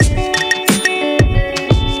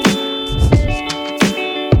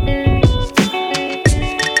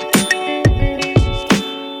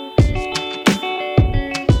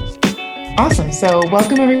So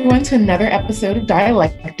welcome everyone to another episode of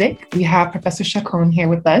Dialectic. We have Professor Chacón here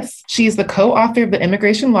with us. She's the co-author of the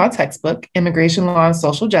immigration law textbook, Immigration Law and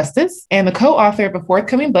Social Justice, and the co-author of a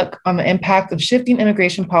forthcoming book on the impact of shifting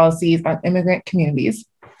immigration policies on immigrant communities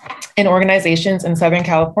and organizations in Southern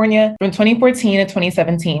California from 2014 to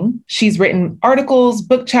 2017. She's written articles,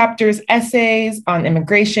 book chapters, essays on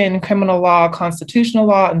immigration, criminal law, constitutional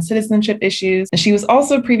law, and citizenship issues. And she was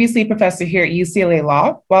also previously a professor here at UCLA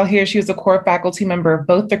Law. While here, she was a core faculty member of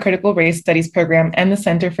both the Critical Race Studies program and the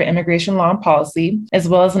Center for Immigration Law and Policy, as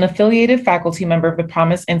well as an affiliated faculty member of the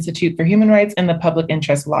Promise Institute for Human Rights and the Public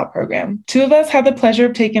Interest Law program. Two of us had the pleasure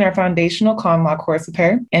of taking our foundational con law course with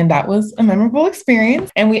her, and that was a memorable experience.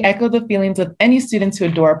 And we echo the feelings of any students who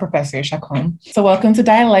adore Professor Chacón. So welcome to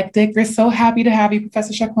Dialectic. We're so happy to have you,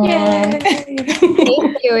 Professor Chacón.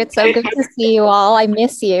 Thank you. It's so good to see you all. I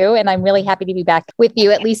miss you, and I'm really happy to be back with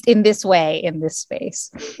you, at least in this way, in this space.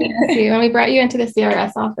 And we brought you into the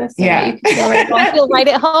CRS office. So yeah. You can feel right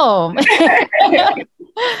at home.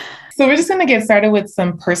 So we're just going to get started with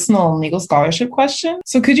some personal legal scholarship questions.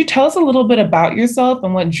 So could you tell us a little bit about yourself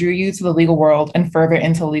and what drew you to the legal world and further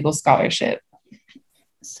into legal scholarship?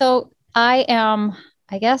 So I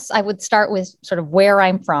guess I would start with sort of where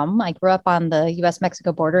I'm from. I grew up on the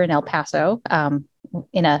US-Mexico border in El Paso,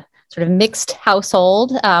 in a sort of mixed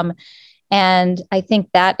household. And I think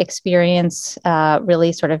that experience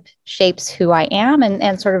really sort of shapes who I am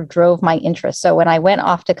and sort of drove my interest. So when I went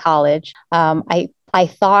off to college, I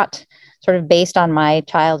thought, sort of based on my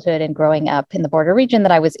childhood and growing up in the border region,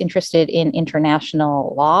 that I was interested in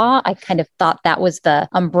international law. I kind of thought that was the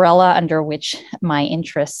umbrella under which my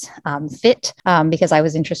interests fit, because I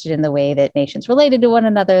was interested in the way that nations related to one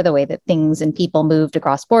another, the way that things and people moved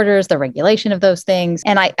across borders, the regulation of those things.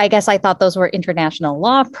 And I guess I thought those were international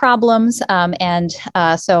law problems.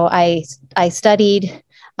 So I studied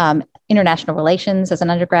international relations as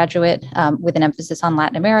an undergraduate with an emphasis on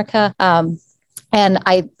Latin America. And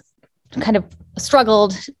I kind of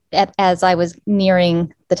struggled as I was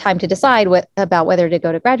nearing the time to decide about whether to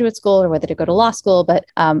go to graduate school or whether to go to law school. But,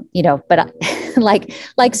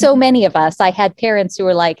 like so many of us, I had parents who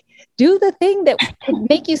were like, do the thing that would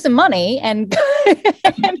make you some money and,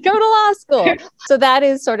 and go to law school. So that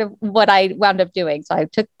is sort of what I wound up doing. So I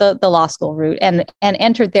took the law school route and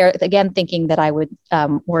entered there again, thinking that I would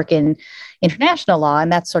work in international law.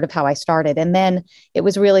 And that's sort of how I started. And then it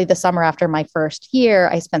was really the summer after my first year,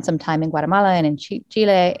 I spent some time in Guatemala and in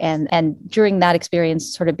Chile. And during that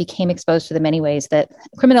experience, sort of became exposed to the many ways that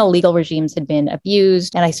criminal legal regimes had been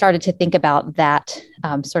abused. And I started to think about that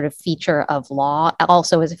sort of feature of law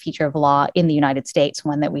also as a feature of law in the United States,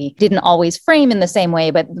 one that we didn't always frame in the same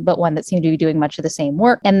way, but one that seemed to be doing much of the same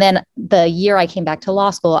work. And then the year I came back to law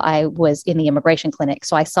school, I was in the immigration clinic.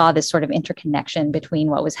 So I saw this sort of interconnection between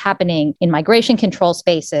what was happening in migration control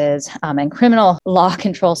spaces and criminal law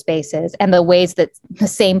control spaces, and the ways that the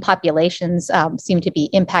same populations seem to be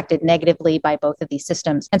impacted negatively by both of these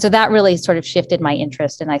systems. And so that really sort of shifted my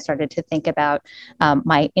interest. And I started to think about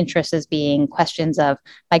my interests as being questions of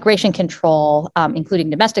migration control, including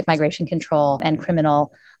domestic migration control and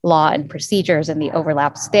criminal law and procedures and the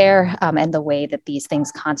overlaps there, and the way that these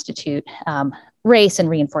things constitute race and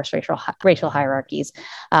reinforce racial hierarchies.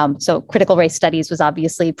 So critical race studies was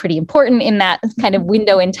obviously pretty important in that kind of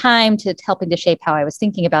window in time to helping to shape how I was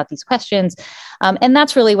thinking about these questions. And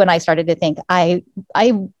that's really when I started to think I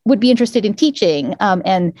would be interested in teaching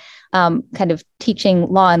and kind of teaching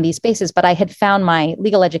law in these spaces. But I had found my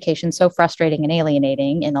legal education so frustrating and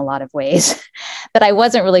alienating in a lot of ways that I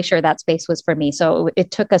wasn't really sure that space was for me. So it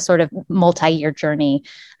took a sort of multi-year journey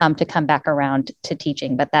to come back around to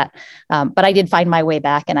teaching. But I did find my way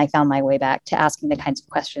back, and I found my way back to asking the kinds of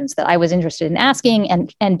questions that I was interested in asking,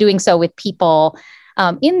 and doing so with people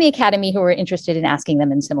in the academy who were interested in asking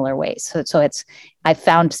them in similar ways. So I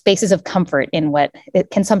found spaces of comfort in what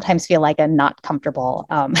it can sometimes feel like a not comfortable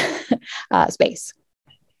space.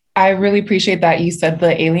 I really appreciate that you said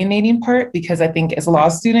the alienating part, because I think as law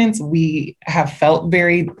students, we have felt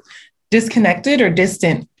very disconnected or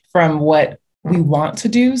distant from what we want to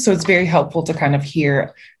do. So it's very helpful to kind of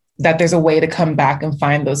hear that there's a way to come back and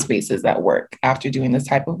find those spaces that work after doing this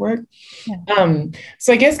type of work. Yeah.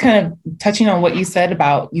 So I guess kind of touching on what you said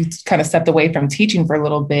about you kind of stepped away from teaching for a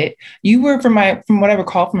little bit. You were, from what I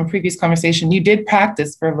recall from a previous conversation, you did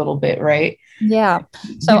practice for a little bit, right? Yeah.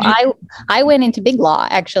 So I went into big law,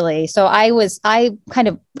 actually. So I kind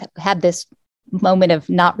of had this moment of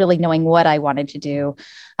not really knowing what I wanted to do,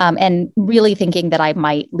 and really thinking that I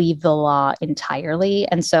might leave the law entirely.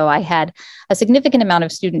 And so I had a significant amount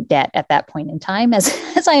of student debt at that point in time,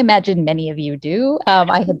 as I imagine many of you do.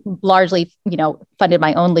 I had largely, funded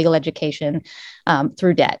my own legal education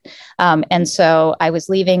through debt. And so I was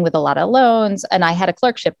leaving with a lot of loans, and I had a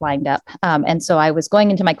clerkship lined up. And so I was going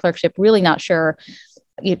into my clerkship really not sure,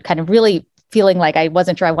 really feeling like I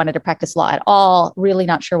wasn't sure I wanted to practice law at all, really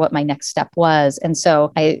not sure what my next step was. And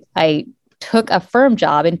so I took a firm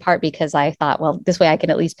job, in part because I thought, well, this way I can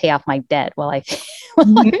at least pay off my debt while I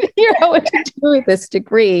figure out what to do with this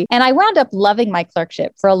degree. And I wound up loving my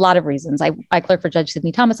clerkship for a lot of reasons. I clerked for Judge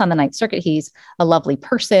Sidney Thomas on the Ninth Circuit. He's a lovely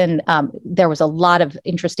person. There was a lot of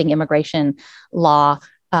interesting immigration law.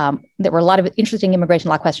 There were a lot of interesting immigration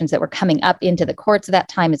law questions that were coming up into the courts at that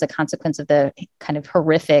time as a consequence of the kind of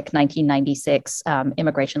horrific 1996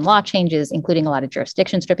 immigration law changes, including a lot of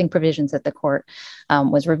jurisdiction stripping provisions that the court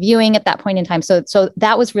was reviewing at that point in time. So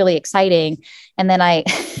that was really exciting. And then I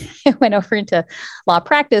went over into law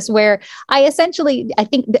practice, where I decided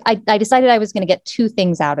I was going to get two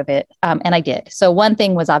things out of it. And I did. So one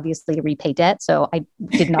thing was obviously repay debt. So I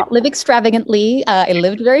did not live extravagantly. I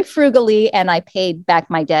lived very frugally, and I paid back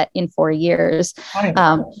my debt in 4 years,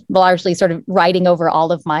 largely sort of writing over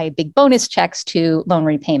all of my big bonus checks to loan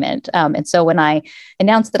repayment. And so when I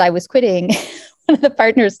announced that I was quitting, one of the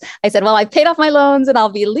partners, I said, well, I've paid off my loans and I'll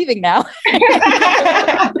be leaving now.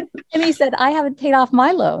 And he said, I haven't paid off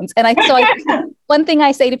my loans. And one thing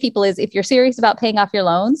I say to people is, if you're serious about paying off your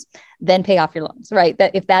loans, then pay off your loans, right?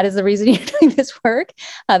 That if that is the reason you're doing this work,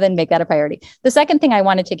 then make that a priority. The second thing I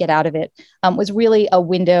wanted to get out of it was really a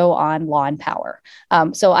window on law and power.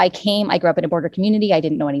 So I grew up in a border community. I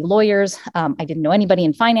didn't know any lawyers. I didn't know anybody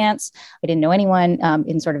in finance. I didn't know anyone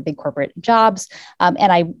in sort of big corporate jobs.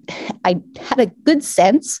 And I had a good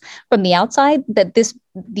sense from the outside that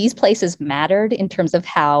these places mattered in terms of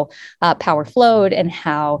how power flowed and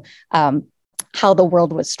how the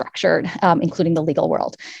world was structured, including the legal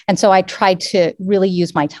world. And so I tried to really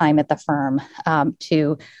use my time at the firm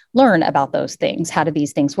to learn about those things. How do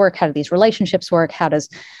these things work? How do these relationships work? How does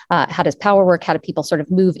power work? How do people sort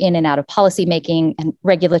of move in and out of policymaking and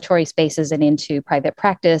regulatory spaces and into private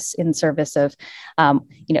practice in service of,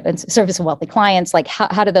 in service of wealthy clients? Like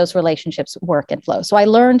how do those relationships work and flow? So I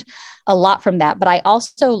learned a lot from that, but I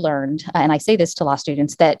also learned, and I say this to law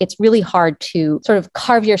students, that it's really hard to sort of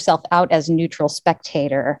carve yourself out as neutral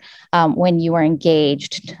spectator when you are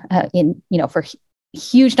engaged for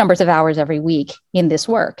huge numbers of hours every week in this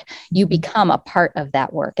work. You become a part of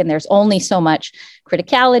that work. And there's only so much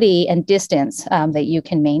criticality and distance that you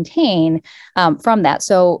can maintain from that.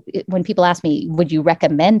 So when people ask me, would you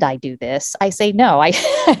recommend I do this? I say no.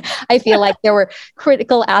 I feel like there were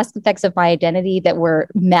critical aspects of my identity that were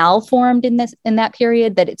malformed in that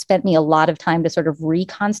period, that it spent me a lot of time to sort of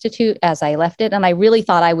reconstitute as I left it. And I really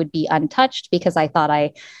thought I would be untouched because I thought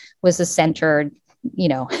I was a centered,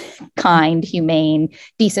 kind, humane,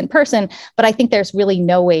 decent person. But I think there's really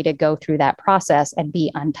no way to go through that process and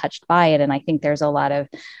be untouched by it. And I think there's a lot of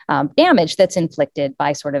damage that's inflicted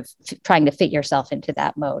by sort of trying to fit yourself into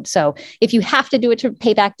that mode. So if you have to do it to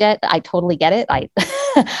pay back debt, I totally get it.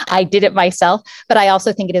 I did it myself, but I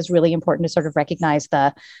also think it is really important to sort of recognize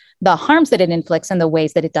the harms that it inflicts and the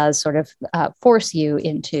ways that it does sort of force you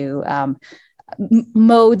into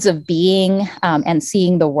modes of being and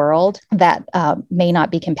seeing the world that may not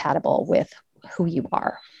be compatible with who you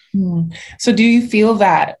are. So do you feel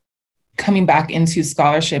that coming back into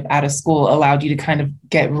scholarship at a school allowed you to kind of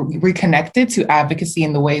get reconnected to advocacy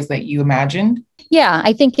in the ways that you imagined? Yeah,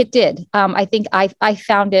 I think it did. I think I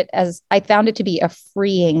found it to be a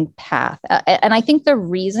freeing path. And I think the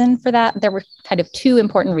reason for that, there were kind of two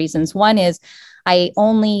important reasons. One is I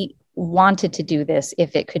only wanted to do this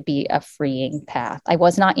if it could be a freeing path. I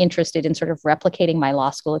was not interested in sort of replicating my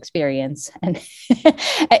law school experience, and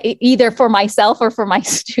either for myself or for my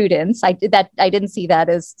students. I didn't see that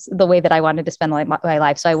as the way that I wanted to spend my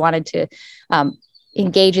life. So I wanted to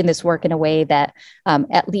engage in this work in a way that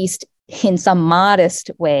at least in some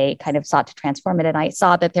modest way kind of sought to transform it. And I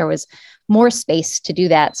saw that there was more space to do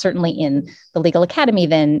that, certainly in the legal academy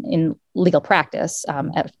than in legal practice,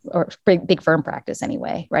 or big firm practice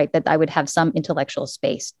anyway, right? That I would have some intellectual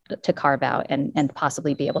space to carve out and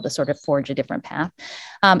possibly be able to sort of forge a different path.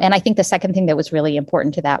 And I think the second thing that was really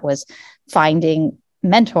important to that was finding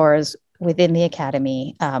mentors within the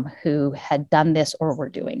academy who had done this or were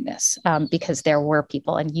doing this, because there were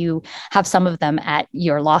people, and you have some of them at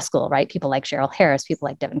your law school, right? People like Cheryl Harris, people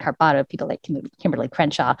like Devin Carbato, people like Kimberly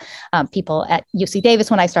Crenshaw, people at UC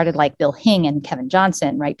Davis when I started, like Bill Hing and Kevin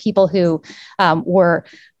Johnson, right? People who were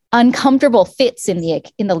uncomfortable fits in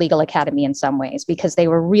the legal academy in some ways, because they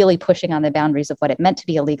were really pushing on the boundaries of what it meant to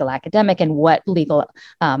be a legal academic and what legal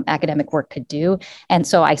academic work could do. And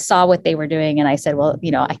so I saw what they were doing, and I said, well,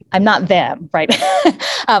 I'm not them, right?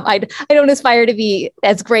 I don't aspire to be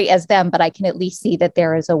as great as them, but I can at least see that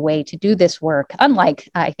there is a way to do this work. Unlike,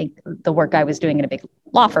 I think, the work I was doing in a big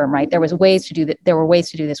law firm, right? There were ways to do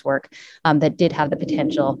this work that did have the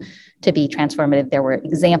potential to be transformative. There were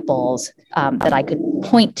examples that I could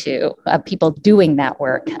point to of people doing that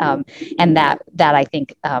work, and that I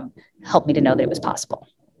think helped me to know that it was possible.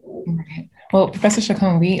 Okay. Well, Professor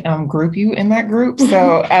Chacón, we group you in that group,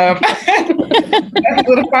 so that's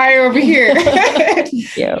a fire over here. Thank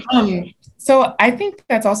you. So I think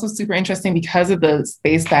that's also super interesting because of the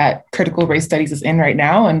space that critical race studies is in right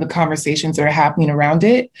now and the conversations that are happening around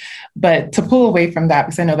it. But to pull away from that,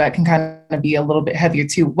 because I know that can kind of be a little bit heavier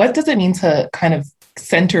too, what does it mean to kind of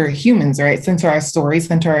center humans, right? Center our stories,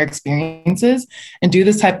 center our experiences, and do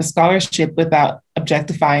this type of scholarship without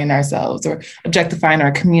objectifying ourselves or objectifying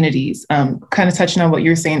our communities? Kind of touching on what you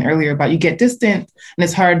were saying earlier about you get distant and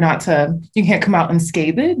it's hard not to, you can't come out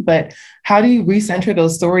unscathed, but how do you recenter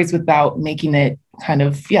those stories without making it kind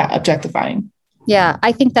of, objectifying? Yeah,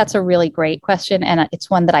 I think that's a really great question. And it's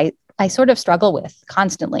one that I sort of struggle with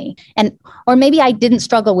constantly. Or maybe I didn't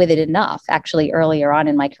struggle with it enough actually earlier on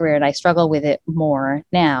in my career, and I struggle with it more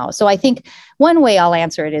now. So I think one way I'll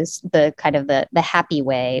answer it is the kind of the happy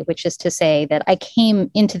way, which is to say that I came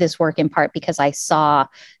into this work in part because I saw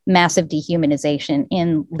massive dehumanization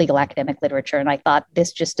in legal academic literature. And I thought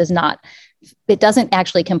this just doesn't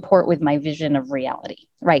actually comport with my vision of reality,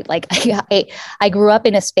 right? Like I grew up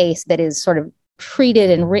in a space that is sort of treated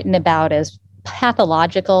and written about as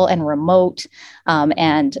pathological and remote,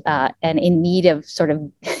 and in need of sort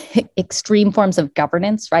of extreme forms of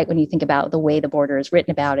governance, right? When you think about the way the border is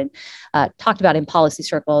written about and talked about in policy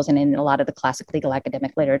circles and in a lot of the classic legal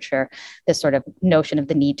academic literature, this sort of notion of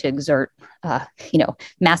the need to exert,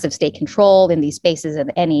 massive state control in these spaces,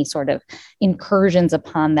 and any sort of incursions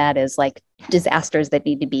upon that is like disasters that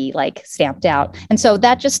need to be like stamped out. And so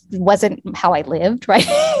that just wasn't how I lived, right?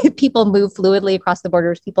 People move fluidly across the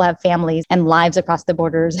borders. People have families and lives across the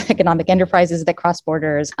borders, economic enterprises that cross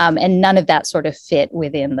borders. And none of that sort of fit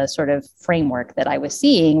within the sort of framework that I was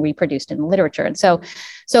seeing reproduced in the literature. And so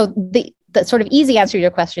the sort of easy answer to your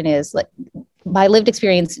question is like, my lived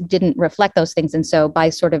experience didn't reflect those things. And so by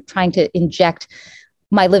sort of trying to inject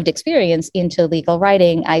my lived experience into legal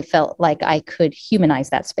writing, I felt like I could humanize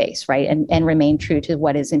that space, right? And remain true to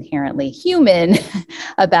what is inherently human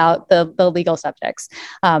about the legal subjects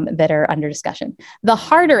that are under discussion. The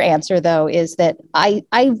harder answer, though, is that I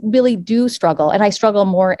really do struggle, and I struggle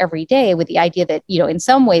more every day with the idea that, in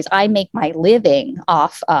some ways I make my living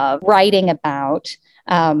off of writing about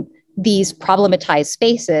these problematized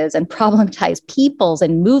spaces and problematized peoples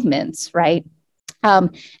and movements, right?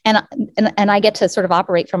 And I get to sort of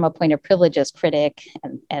operate from a point of privilege as critic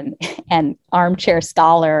and armchair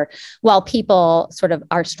scholar, while people sort of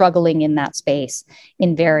are struggling in that space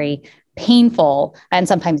in very painful and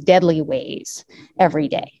sometimes deadly ways every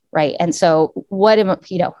day. Right. And so what am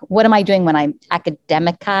I doing when I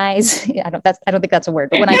academicize? I don't think that's a word,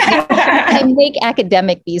 but when I make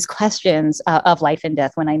academic these questions of life and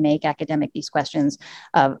death, when I make academic these questions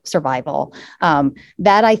of survival,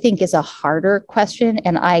 that I think is a harder question.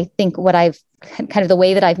 And I think what I've kind of the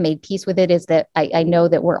way that I've made peace with it is that I know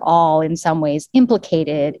that we're all in some ways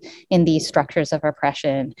implicated in these structures of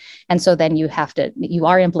oppression. And so then you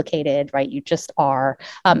are implicated, right? You just are.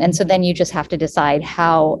 And so then you just have to decide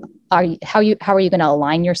how are you going to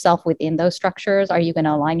align yourself within those structures? Are you going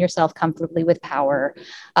to align yourself comfortably with power?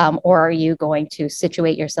 Or are you going to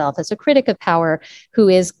situate yourself as a critic of power who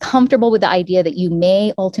is comfortable with the idea that you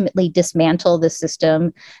may ultimately dismantle the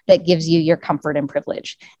system that gives you your comfort and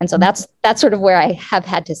privilege? And so that's sort of where I have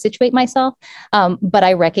had to situate myself. But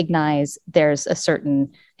I recognize there's a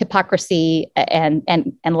certain hypocrisy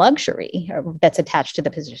and luxury that's attached to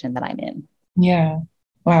the position that I'm in. Yeah.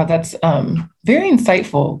 Wow, that's very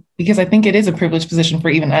insightful, because I think it is a privileged position for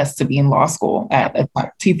even us to be in law school at a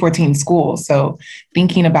T14 school. So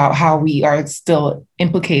thinking about how we are still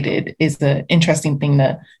implicated is an interesting thing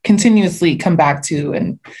to continuously come back to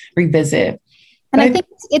and revisit. And I think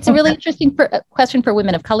it's a really interesting question for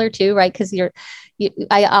women of color too, right? Because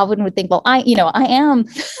I often would think, well, I am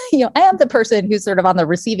the person who's sort of on the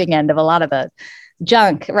receiving end of a lot of the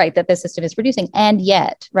junk, right, that the system is producing. And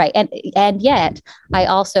yet, right, and yet I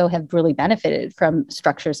also have really benefited from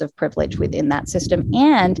structures of privilege within that system.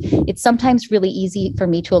 And it's sometimes really easy for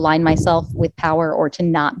me to align myself with power or to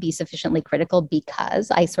not be sufficiently critical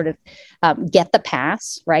because I sort of get the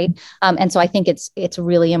pass, right? And so I think it's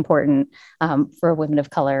really important for women of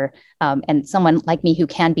color and someone like me who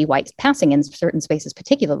can be white passing in certain spaces,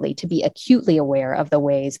 particularly, to be acutely aware of the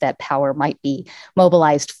ways that power might be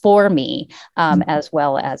mobilized for me as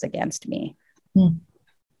well as against me.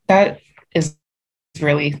 That is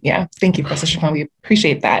really, yeah. Thank you, Professor Chacón. We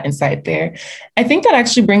appreciate that insight there. I think that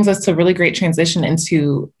actually brings us to a really great transition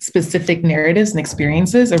into specific narratives and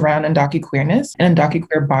experiences around undocuqueerness and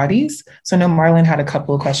undocuqueer bodies. So I know Marlon had a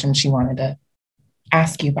couple of questions she wanted to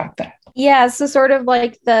ask you about that. Yeah, so sort of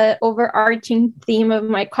like the overarching theme of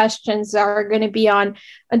my questions are going to be on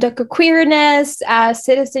undocuqueerness,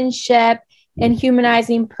 citizenship, and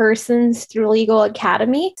humanizing persons through legal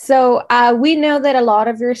academy. So we know that a lot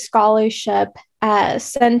of your scholarship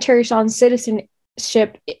centers on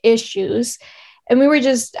citizenship issues. And we were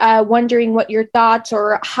just wondering what your thoughts,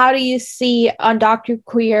 or how do you see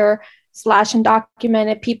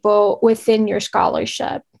undocuqueer/undocumented people within your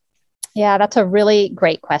scholarship? Yeah, that's a really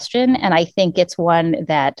great question. And I think it's one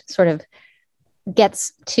that sort of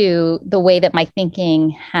gets to the way that my thinking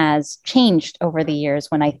has changed over the years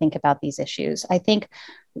when I think about these issues. I think,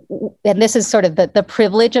 and this is sort of the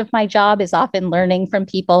privilege of my job, is often learning from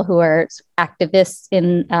people who are activists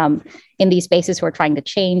in these spaces who are trying to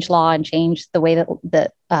change law and change the way that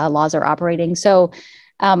the laws are operating. So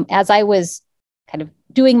as I was kind of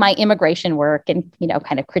doing my immigration work and,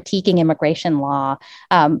 kind of critiquing immigration law,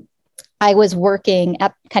 I was working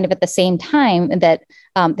at the same time that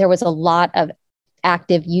there was a lot of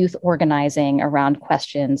active youth organizing around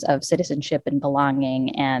questions of citizenship and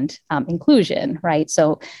belonging and inclusion, right?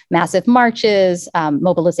 So massive marches,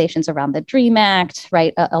 mobilizations around the DREAM Act,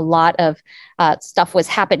 right? A lot of stuff was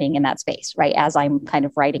happening in that space, right? As I'm kind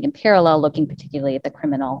of writing in parallel, looking particularly at the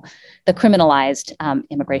criminalized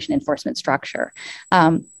immigration enforcement structure.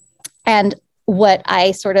 And what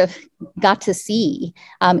I sort of got to see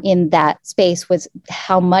in that space was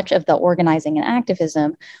how much of the organizing and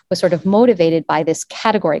activism was sort of motivated by this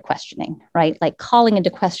category questioning, right? Like calling into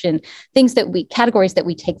question categories that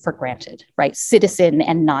we take for granted, right? Citizen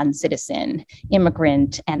and non-citizen,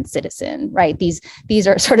 immigrant and citizen, right? These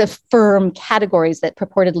are sort of firm categories that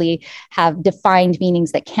purportedly have defined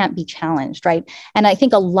meanings that can't be challenged, right? And I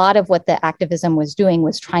think a lot of what the activism was doing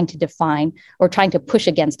was trying to define or trying to push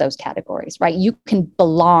against those categories, right? You can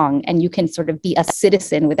belong and you can sort of be a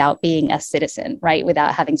citizen without being a citizen, right?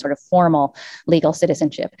 Without having sort of formal legal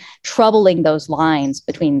citizenship, troubling those lines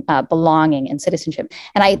between belonging and citizenship.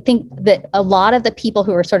 And I think that a lot of the people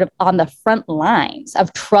who are sort of on the front lines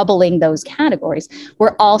of troubling those categories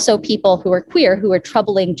were also people who are queer, who are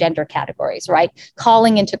troubling gender categories, right?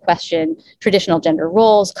 Calling into question traditional gender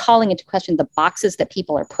roles, calling into question the boxes that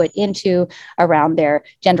people are put into around their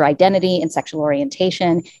gender identity and sexual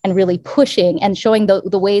orientation, and really pushing and showing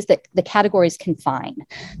the ways that the categories confine.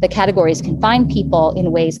 The categories confine people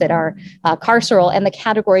in ways that are carceral, and the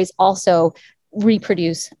categories also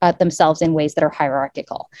reproduce themselves in ways that are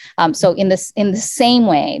hierarchical. So in the same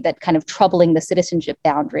way that kind of troubling the citizenship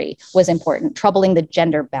boundary was important, troubling the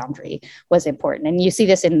gender boundary was important. And you see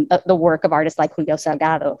this in the work of artists like Julio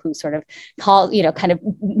Salgado, who sort of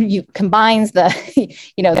combines the,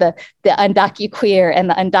 the undocuqueer and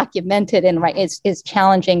the undocumented, and right is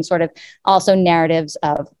challenging sort of also narratives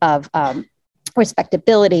of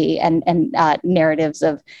respectability and narratives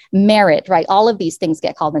of merit, right? All of these things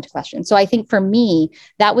get called into question. So I think for me,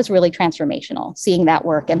 that was really transformational, seeing that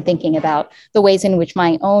work and thinking about the ways in which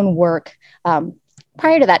my own work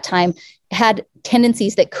prior to that time had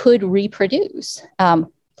tendencies that could reproduce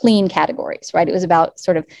clean categories, right? It was about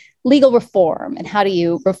sort of legal reform and how do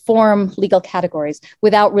you reform legal categories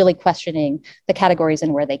without really questioning the categories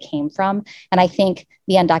and where they came from. And I think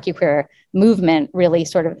the undocuqueer movement really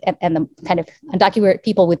sort of, and the kind of undocuqueer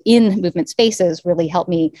people within movement spaces really helped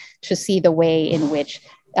me to see the way in which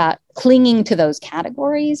clinging to those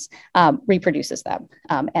categories reproduces them.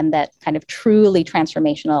 And that kind of truly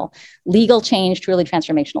transformational legal change, truly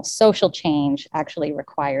transformational social change actually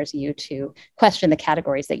requires you to question the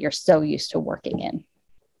categories that you're so used to working in.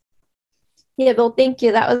 Yeah, Bill, thank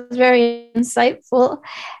you. That was very insightful.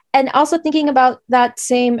 And also thinking about that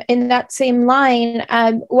same line,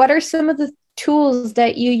 what are some of the tools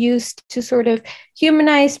that you use to sort of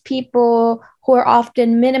humanize people who are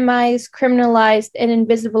often minimized, criminalized, and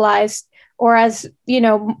invisibilized, or as,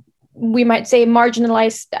 we might say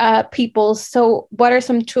marginalized people? So what are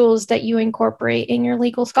some tools that you incorporate in your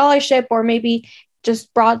legal scholarship, or maybe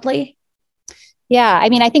just broadly? Yeah, I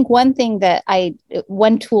mean, I think one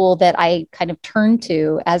tool that I kind of turned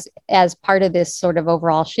to as part of this sort of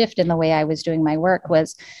overall shift in the way I was doing my work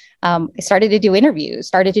was I started to do interviews,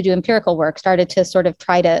 started to do empirical work, started to sort of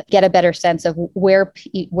try to get a better sense of where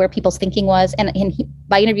people's thinking was. And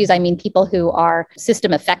by interviews, I mean people who are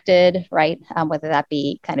system affected, right? Whether that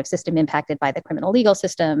be kind of system impacted by the criminal legal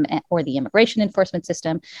system or the immigration enforcement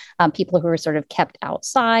system, people who are sort of kept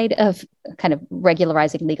outside of kind of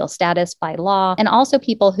regularizing legal status by law, and also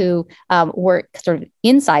people who were sort of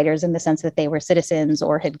insiders in the sense that they were citizens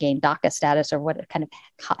or had gained DACA status or what kind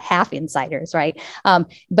of half insiders, right?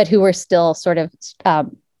 But who were still sort of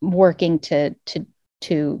working to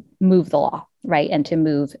move the law, right, and to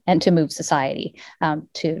move society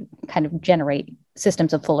to kind of generate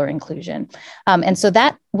systems of fuller inclusion. And so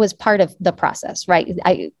that was part of the process, right?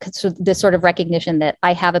 So this sort of recognition that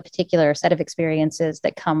I have a particular set of experiences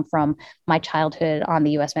that come from my childhood on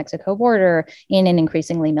the US-Mexico border in an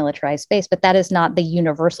increasingly militarized space, but that is not the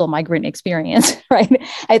universal migrant experience, right?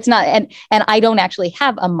 It's not, and I don't actually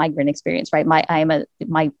have a migrant experience, right?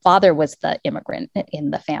 My father was the immigrant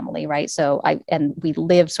in the family, right? So we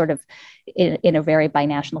live sort of in a very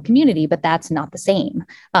binational community, but that's not the same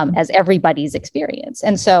as everybody's experience.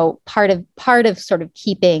 And so part of sort of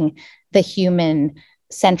keeping the human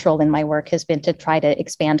central in my work has been to try to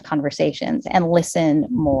expand conversations and listen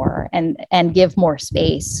more and give more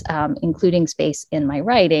space, including space in my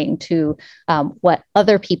writing, to what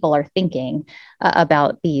other people are thinking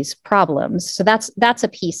about these problems. So that's a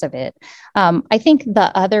piece of it. I think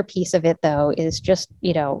the other piece of it, though, is just,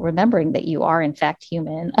 remembering that you are in fact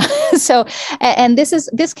human. So, and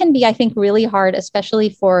this can be, I think, really hard, especially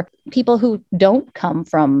for people who don't come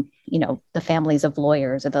from the families of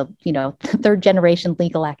lawyers or the, third generation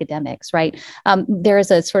legal academics, right? There is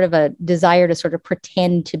a sort of a desire to sort of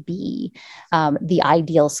pretend to be the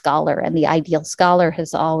ideal scholar. And the ideal scholar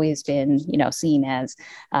has always been, seen as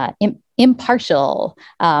impartial,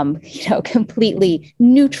 completely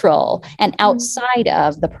neutral and outside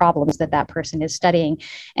of the problems that person is studying.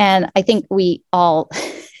 And I think we all,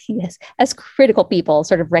 yes, as critical people,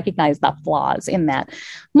 sort of recognize the flaws in that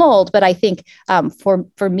mold. But I think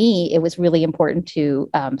for me, it was really important to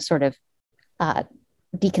sort of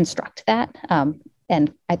deconstruct that.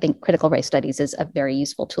 And I think critical race studies is a very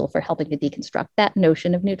useful tool for helping to deconstruct that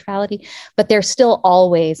notion of neutrality. But there's still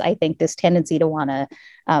always, I think, this tendency to want to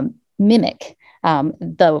mimic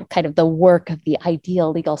the kind of the work of the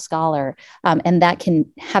ideal legal scholar, and that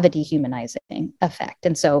can have a dehumanizing effect.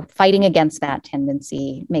 And so fighting against that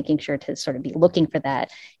tendency, making sure to sort of be looking for that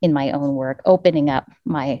in my own work, opening up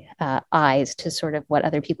my eyes to sort of what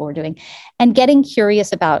other people were doing, and getting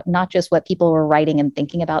curious about not just what people were writing and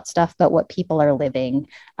thinking about stuff, but what people are living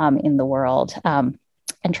in the world, and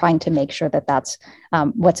trying to make sure that that's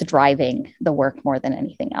what's driving the work more than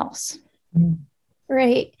anything else.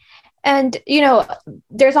 Right. And,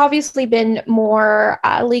 there's obviously been more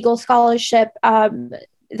legal scholarship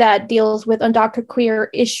that deals with undocumented queer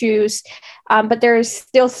issues, but there's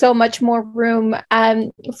still so much more room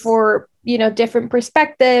for, different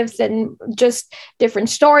perspectives and just different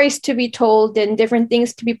stories to be told and different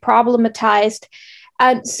things to be problematized.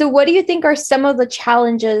 So what do you think are some of the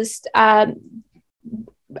challenges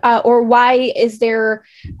or why is there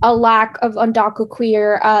a lack of undocumented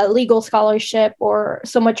queer legal scholarship or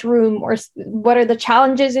so much room, or what are the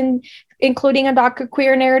challenges in including undocumented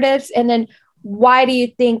queer narratives? And then why do you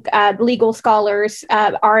think legal scholars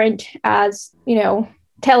aren't as,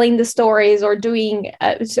 telling the stories or doing,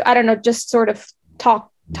 so I don't know, just sort of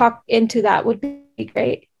talk into that would be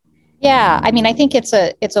great. Yeah, I mean, I think it's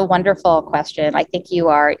a wonderful question. I think you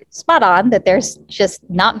are spot on that there's just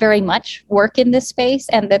not very much work in this space,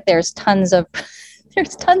 and that there's tons of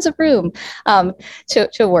room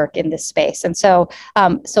to work in this space. And so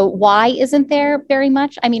why isn't there very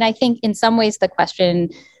much? I mean, I think in some ways the question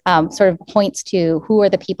sort of points to who are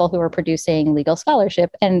the people who are producing legal scholarship,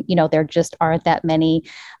 and there just aren't that many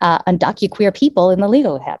undocumented queer people in the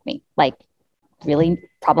legal academy. Like, really,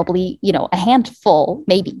 probably a handful,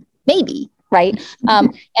 maybe, right?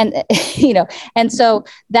 And so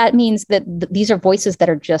that means that these are voices that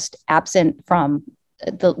are just absent from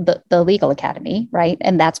the legal academy, right?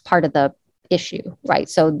 And that's part of the issue, right?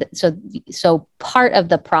 So part of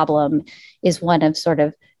the problem is one of sort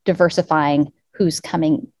of diversifying who's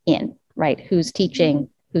coming in, right? Who's teaching,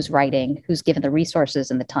 who's writing, who's given the resources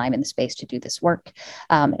and the time and the space to do this work.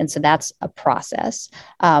 And so that's a process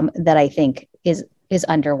that I think is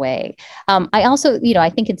underway. I also, I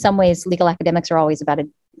think in some ways legal academics are always about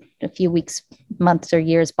a few weeks, months, or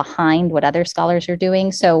years behind what other scholars are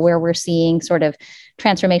doing. So where we're seeing sort of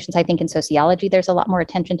transformations, I think in sociology, there's a lot more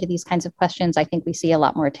attention to these kinds of questions. I think we see a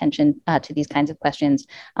lot more attention to these kinds of questions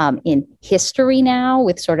in history now,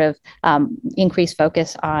 with sort of increased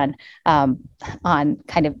focus on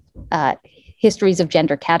kind of histories of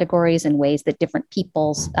gender categories and ways that different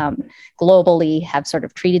peoples globally have sort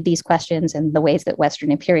of treated these questions, and the ways that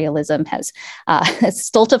Western imperialism has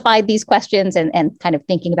stultified these questions, and kind of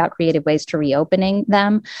thinking about creative ways to reopening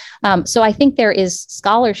them. So I think there is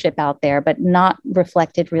scholarship out there, but not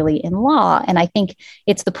reflected really in law. And I think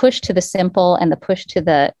it's the push to the simple and the push to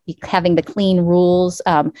the having the clean rules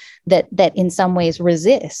that in some ways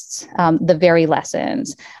resists the very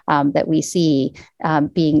lessons that we see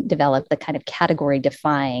being developed, the kind of category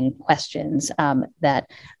defying questions that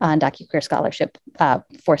undocuqueer scholarship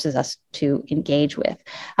forces us to engage with.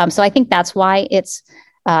 So I think that's why it's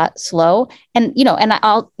slow. And,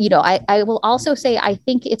 I will also say, I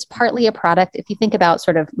think it's partly a product, if you think about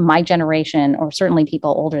sort of my generation, or certainly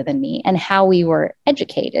people older than me, and how we were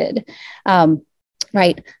educated.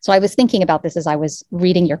 Right. So I was thinking about this as I was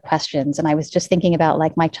reading your questions, and I was just thinking about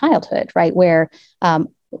like my childhood, right, where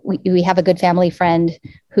we have a good family friend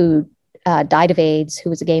who died of AIDS,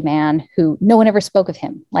 who was a gay man, who no one ever spoke of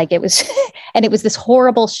him. Like it was, and it was this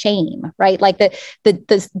horrible shame, right? Like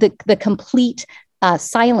the complete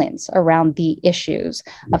silence around the issues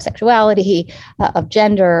of sexuality, of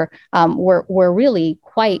gender, were really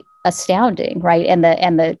quite astounding, right? And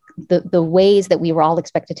the ways that we were all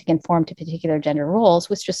expected to conform to particular gender roles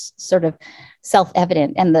was just sort of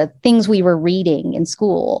self-evident. And the things we were reading in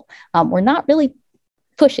school were not really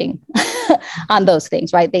pushing on those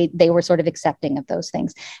things, right? They were sort of accepting of those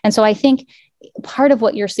things. And so I think part of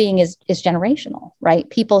what you're seeing is generational, right?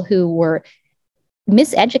 People who were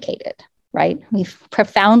miseducated, right? We've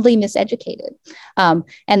profoundly miseducated.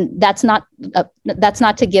 And that's not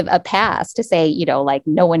to give a pass to say, like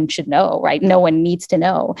no one should know, right? No one needs to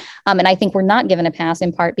know. And I think we're not given a pass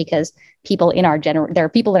in part because there are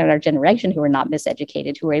people in our generation who are not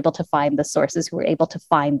miseducated, who were able to find the sources, who were able to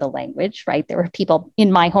find the language, right? There were people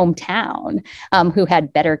in my hometown who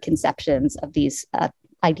had better conceptions of these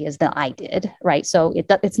ideas than I did, right? So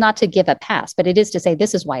it's not to give a pass, but it is to say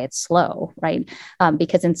this is why it's slow, right?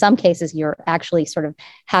 Because in some cases you're actually sort of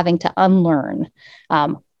having to unlearn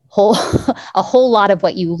a whole lot of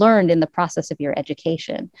what you learned in the process of your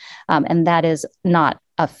education, and that is not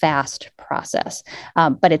a fast process,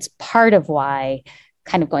 but it's part of why,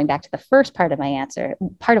 kind of going back to the first part of my answer,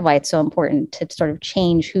 part of why it's so important to sort of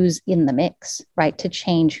change who's in the mix, right? To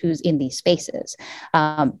change who's in these spaces,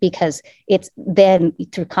 because it's then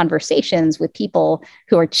through conversations with people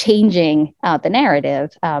who are changing the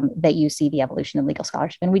narrative that you see the evolution of legal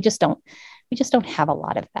scholarship. And we just don't have a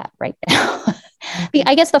lot of that right now.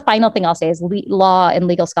 I guess the final thing I'll say is law and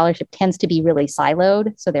legal scholarship tends to be really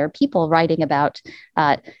siloed. So there are people writing about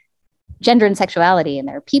gender and sexuality, and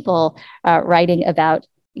there are people writing about,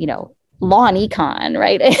 law and econ,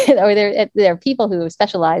 right? Or there are people who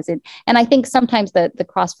specialize in, and I think sometimes the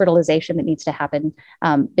cross-fertilization that needs to happen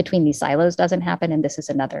between these silos doesn't happen. And this is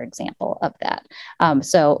another example of that.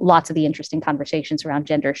 So lots of the interesting conversations around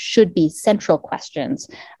gender should be central questions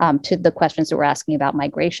to the questions that we're asking about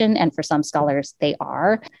migration. And for some scholars, they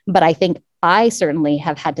are. But I think I certainly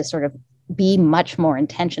have had to sort of be much more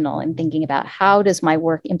intentional in thinking about how does my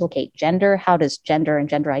work implicate gender? How does gender and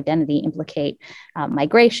gender identity implicate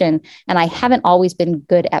migration? And I haven't always been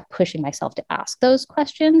good at pushing myself to ask those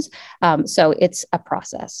questions. So it's a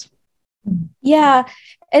process. Yeah.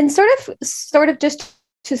 And sort of just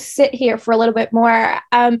to sit here for a little bit more,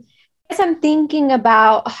 as I'm thinking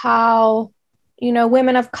about how,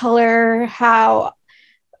 women of color, how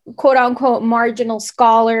quote unquote marginal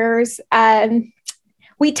scholars,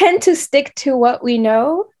 we tend to stick to what we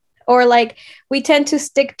know, or like we tend to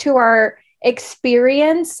stick to our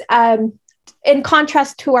experience in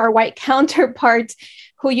contrast to our white counterparts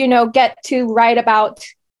who, get to write about,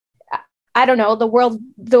 I don't know, the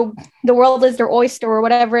world is their oyster, or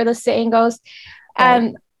whatever the saying goes.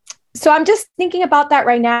 So I'm just thinking about that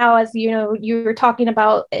right now, as you're talking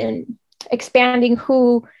about and expanding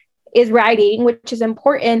who is writing, which is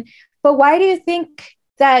important. But why do you think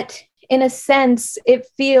that, in a sense, it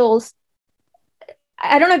feels,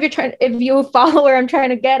 I don't know if you follow where I'm trying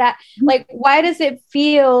to get at, like, why does it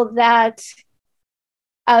feel that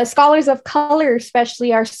scholars of color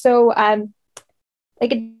especially are so,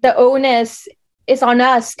 like the onus is on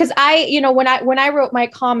us? Because when I wrote my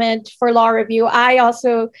comment for Law Review, I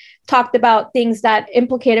also talked about things that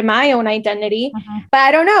implicated my own identity, but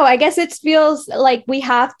I don't know, I guess it feels like we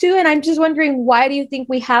have to. And I'm just wondering, why do you think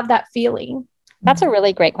we have that feeling? That's a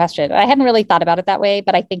really great question. I hadn't really thought about it that way,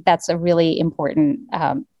 but I think that's a really important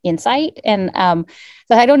insight. And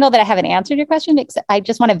so I don't know that I have an answer to your question, except I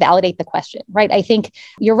just want to validate the question, right? I think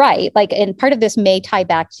you're right. Like, and part of this may tie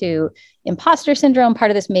back to imposter syndrome. Part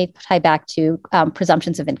of this may tie back to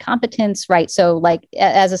presumptions of incompetence, right? So like,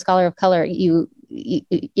 as a scholar of color,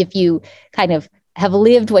 if you kind of have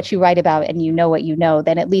lived what you write about and you know what you know,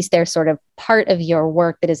 then at least there's sort of part of your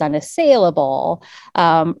work that is unassailable,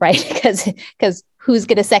 right? Because who's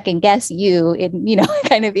going to second guess you in,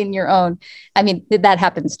 kind of in your own, I mean, that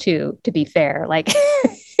happens too, to be fair. Like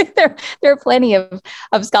there are plenty of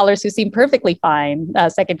scholars who seem perfectly fine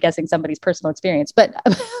second guessing somebody's personal experience. But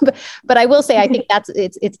I will say, I think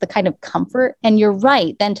it's the kind of comfort, and you're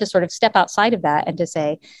right, then to sort of step outside of that and to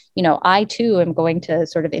say, I too am going to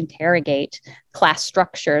sort of interrogate class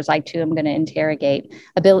structures. I too am going to interrogate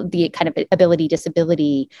ability,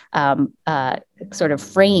 disability, sort of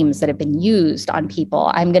frames that have been used on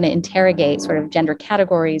people. I'm going to interrogate sort of gender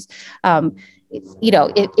categories.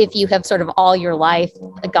 If you have sort of all your life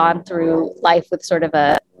gone through life with sort of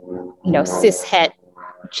a, cis het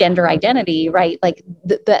gender identity, right? Like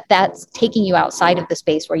that's taking you outside of the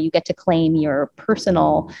space where you get to claim your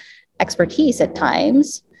personal expertise at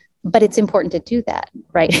times. But it's important to do that,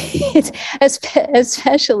 right? It's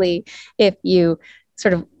especially if you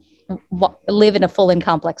sort of live in a full and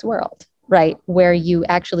complex world, right? Where you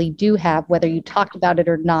actually do have, whether you talked about it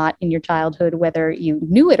or not in your childhood, whether you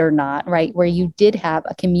knew it or not, right? Where you did have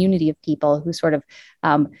a community of people who sort of,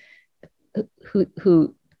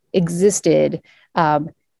 who existed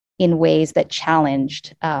in ways that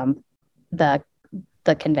challenged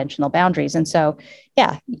the conventional boundaries. And so,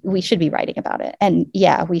 yeah, we should be writing about it. And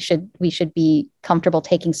yeah, we should be comfortable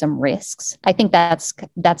taking some risks. I think that's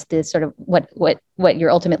the sort of what you're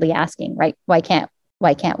ultimately asking, right? Why can't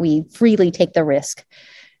we freely take the risk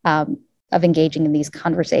of engaging in these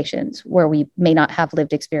conversations where we may not have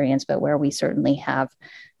lived experience, but where we certainly have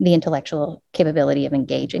the intellectual capability of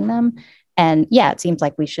engaging them? And yeah, it seems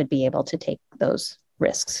like we should be able to take those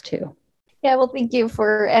risks too. Yeah, well, thank you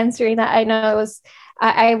for answering that. I know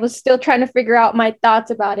I was still trying to figure out my thoughts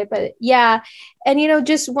about it, but yeah. And,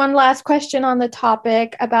 just one last question on the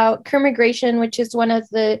topic about crimmigration, which is one of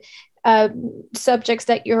the subjects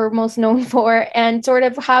that you're most known for, and sort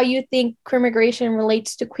of how you think crimmigration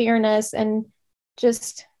relates to queerness, and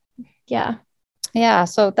just, yeah. Yeah,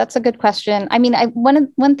 so that's a good question. I mean,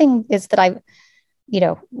 one thing is that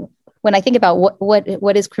when I think about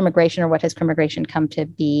what is crimmigration, or what has crimmigration come to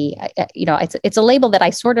be, it's a label that I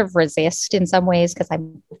sort of resist in some ways because I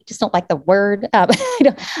just don't like the word. But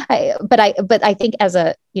I think as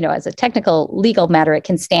a technical legal matter, it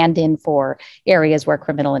can stand in for areas where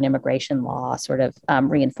criminal and immigration law sort of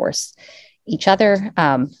reinforce each other.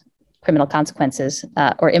 Criminal consequences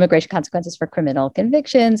or immigration consequences for criminal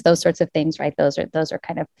convictions, those sorts of things, right? Those are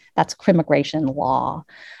kind of, that's crimmigration law.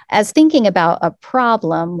 As thinking about a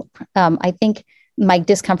problem, I think my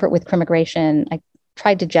discomfort with crimmigration, I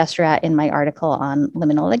tried to gesture at in my article on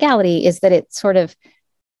liminal legality, is that it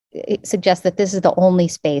suggests that this is the only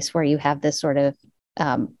space where you have this sort of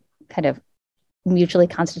kind of mutually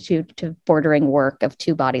constitutive bordering work of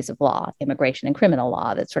two bodies of law, immigration and criminal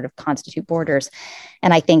law, that sort of constitute borders.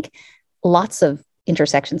 And I think lots of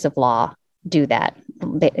intersections of law do that.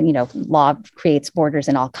 Law creates borders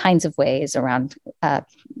in all kinds of ways around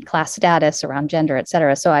class status, around gender, et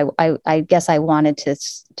cetera. So I guess I wanted to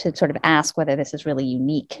sort of ask whether this is really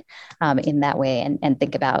unique in that way, and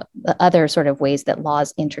think about the other sort of ways that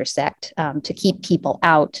laws intersect to keep people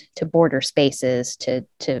out, to border spaces, to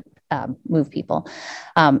move people.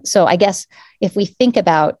 So I guess if we think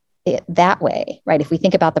about it that way, right? If we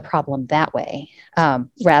think about the problem that way,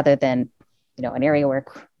 rather than, an area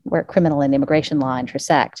where criminal and immigration law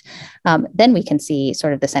intersect, then we can see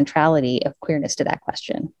sort of the centrality of queerness to that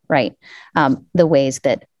question, right? The ways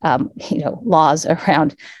that, laws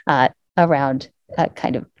around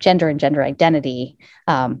kind of gender and gender identity,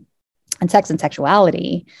 and sex and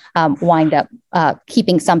sexuality wind up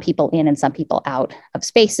keeping some people in and some people out of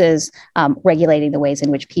spaces, regulating the ways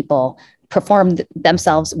in which people perform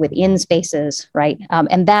themselves within spaces, right?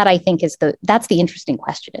 And that, I think, that's the interesting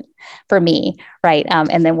question for me, right?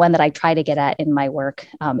 And then one that I try to get at in my work,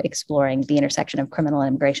 exploring the intersection of criminal and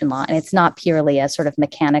immigration law. And it's not purely a sort of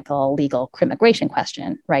mechanical legal crimmigration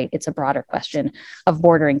question, right? It's a broader question of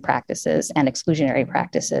bordering practices and exclusionary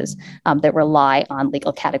practices that rely on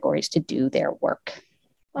legal categories to do their work.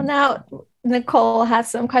 Well, now Nicole has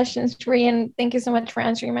some questions for you, and thank you so much for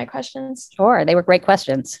answering my questions. Sure, they were great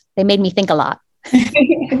questions. They made me think a lot.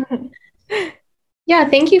 Yeah,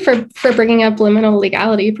 thank you for bringing up liminal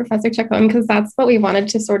legality, Professor Chacón, because that's what we wanted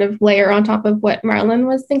to sort of layer on top of what Marlon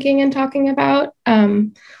was thinking and talking about.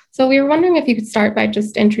 So we were wondering if you could start by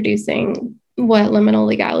just introducing what liminal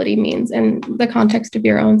legality means in the context of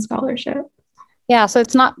your own scholarship. Yeah, so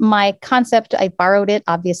it's not my concept. I borrowed it.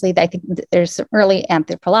 Obviously, I think there's some early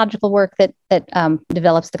anthropological work that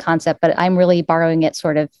develops the concept, but I'm really borrowing it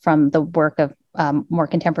sort of from the work of more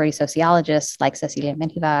contemporary sociologists like Cecilia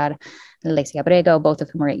Menjivar, Lacey Abrego, both of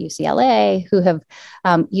whom are at UCLA, who have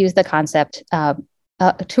used the concept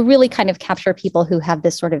to really kind of capture people who have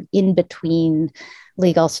this sort of in-between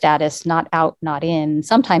legal status, not out, not in,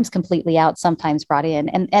 sometimes completely out, sometimes brought in.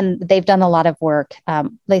 And they've done a lot of work,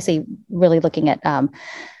 Lacey really looking at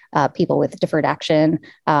people with deferred action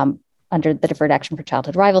under the Deferred Action for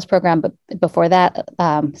Childhood Arrivals program. But before that,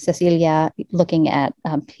 Cecilia looking at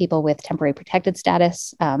people with temporary protected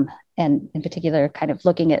status, and in particular, kind of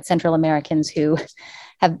looking at Central Americans who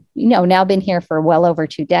have, now been here for well over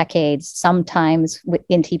 2 decades, sometimes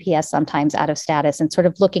in TPS, sometimes out of status, and sort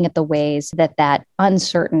of looking at the ways that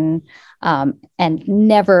uncertain and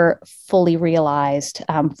never fully realized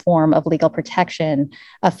form of legal protection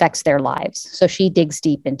affects their lives. So she digs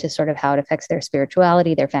deep into sort of how it affects their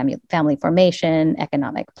spirituality, their family formation,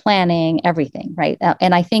 economic planning, everything, right?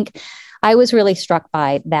 And I think I was really struck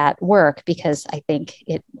by that work because I think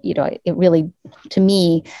it really, to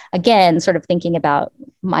me, again, sort of thinking about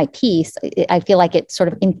my piece, I feel like it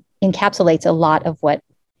sort of encapsulates a lot of what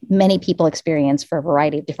many people experience for a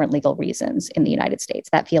variety of different legal reasons in the United States.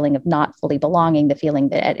 That feeling of not fully belonging, the feeling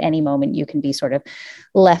that at any moment you can be sort of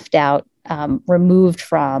left out, removed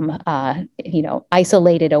from,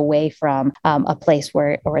 isolated away from a place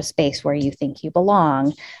or a space where you think you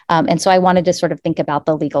belong. And so I wanted to sort of think about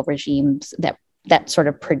the legal regimes that sort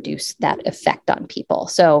of produce that effect on people.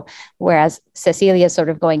 So whereas Cecilia is sort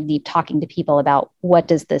of going deep, talking to people about what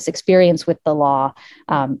does this experience with the law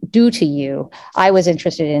do to you, I was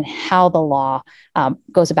interested in how the law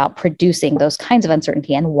goes about producing those kinds of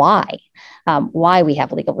uncertainty and why we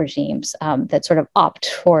have legal regimes that sort of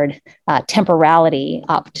opt toward temporality,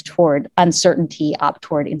 opt toward uncertainty, opt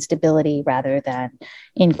toward instability rather than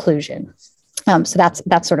inclusion. So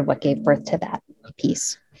that's sort of what gave birth to that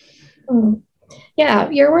piece. Mm. Yeah,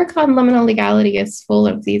 your work on liminal legality is full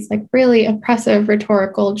of these like really oppressive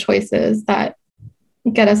rhetorical choices that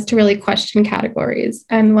get us to really question categories.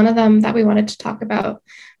 And one of them that we wanted to talk about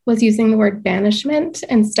was using the word banishment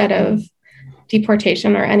instead of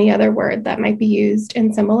deportation or any other word that might be used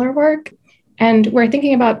in similar work. And we're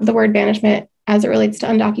thinking about the word banishment as it relates to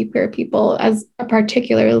undocumented queer people as a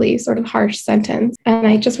particularly sort of harsh sentence. And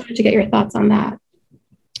I just wanted to get your thoughts on that.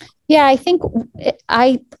 Yeah, I think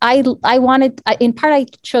I wanted, in part, I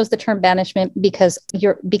chose the term banishment because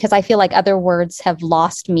I feel like other words have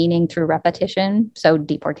lost meaning through repetition. So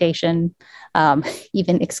deportation,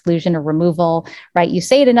 even exclusion or removal, right? You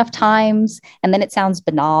say it enough times and then it sounds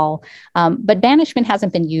banal, but banishment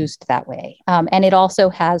hasn't been used that way. And it also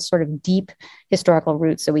has sort of deep historical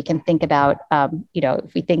roots. So we can think about,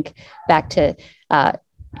 if we think back to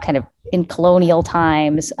kind of in colonial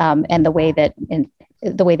times and the way that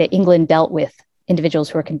England dealt with individuals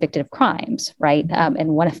who were convicted of crimes, right?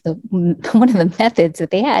 And one of the methods that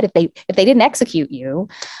they had, if they didn't execute you,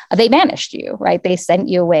 they banished you, right? They sent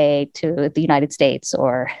you away to the United States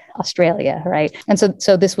or Australia, right? And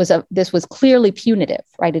so this was clearly punitive,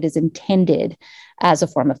 right? It is intended as a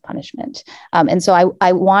form of punishment. And so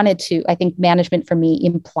I think management for me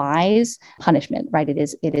implies punishment, right? It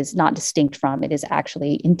is not distinct from, it is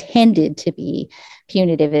actually intended to be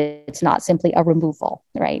punitive. It's not simply a removal,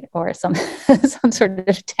 right? Or some sort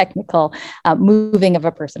of technical moving of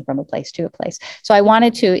a person from a place to a place. So I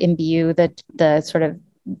wanted to imbue the sort of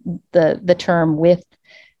the term with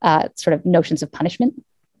sort of notions of punishment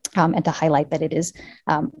and to highlight that it is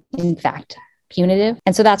in fact punitive.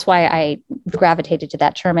 And so that's why I gravitated to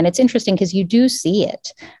that term. And it's interesting because you do see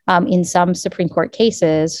it in some Supreme Court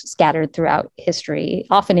cases scattered throughout history,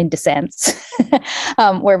 often in dissents,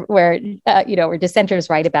 where dissenters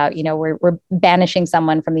write about, we're banishing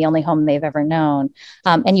someone from the only home they've ever known.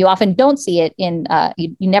 And you often don't see it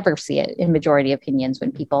you never see it in majority opinions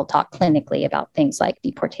when people talk clinically about things like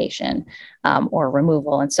deportation or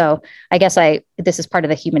removal. And so I guess this is part of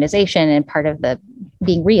the humanization and part of the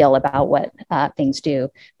being real about what things do.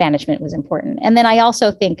 Banishment was important. And then I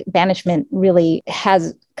also think banishment really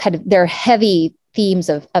has there are heavy themes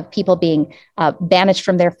of people being banished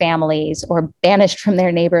from their families or banished from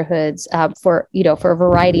their neighborhoods for a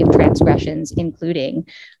variety of transgressions, including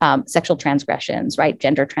sexual transgressions, right,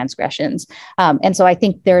 gender transgressions. And so I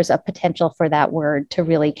think there's a potential for that word to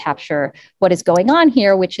really capture what is going on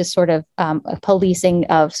here, which is sort of a policing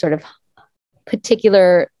of sort of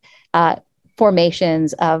particular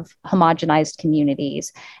formations of homogenized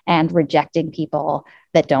communities and rejecting people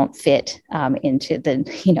that don't fit into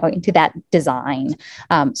that design.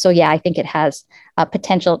 So yeah, I think it has a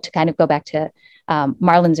potential to kind of go back to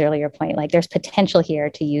Marlon's earlier point. Like there's potential here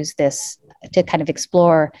to use this to kind of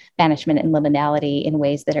explore banishment and liminality in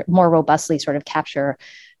ways that are more robustly sort of capture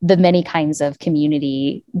the many kinds of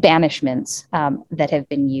community banishments that have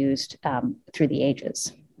been used through the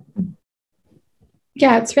ages.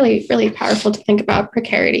 Yeah, it's really, really powerful to think about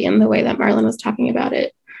precarity in the way that Marlon was talking about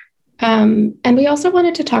it. And we also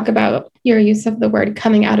wanted to talk about your use of the word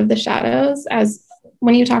coming out of the shadows, as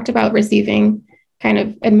when you talked about receiving kind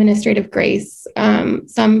of administrative grace,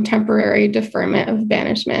 some temporary deferment of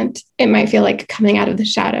banishment, it might feel like coming out of the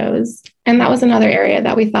shadows. And that was another area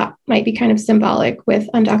that we thought might be kind of symbolic with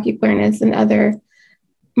undocumented queerness and other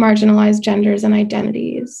marginalized genders and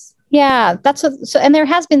identities. Yeah, and there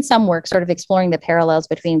has been some work sort of exploring the parallels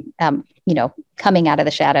between, coming out of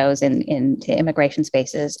the shadows into immigration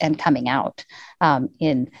spaces and coming out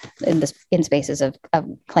in spaces of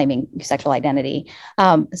claiming sexual identity.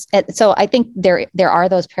 So I think there are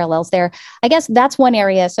those parallels there. I guess that's one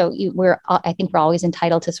area. So I think we're always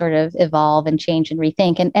entitled to sort of evolve and change and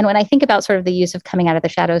rethink. And when I think about sort of the use of coming out of the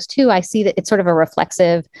shadows too, I see that it's sort of a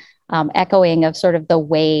reflexive echoing of sort of the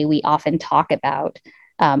way we often talk about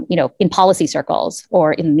in policy circles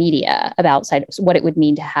or in media about what it would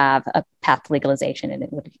mean to have a path to legalization, and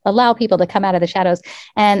it would allow people to come out of the shadows.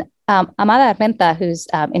 And Amada Armenta, who's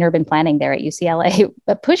in urban planning there at UCLA,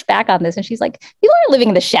 pushed back on this. And she's like, people aren't living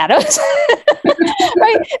in the shadows,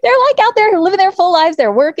 right? They're like out there living their full lives.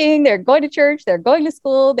 They're working, they're going to church, they're going to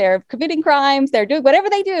school, they're committing crimes, they're doing whatever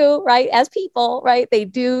they do, right? As people, right? They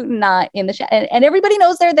do not in the shadow, and everybody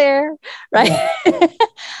knows they're there, right? Yeah.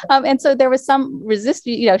 And so there was some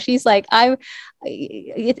resistance, she's like,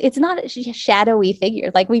 it's not a shadowy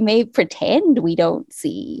figure. Like we may pretend we don't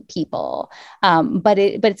see people, but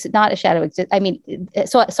it's not a shadow. I mean,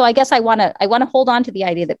 so I guess I want to hold on to the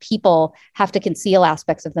idea that people have to conceal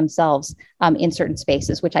aspects of themselves in certain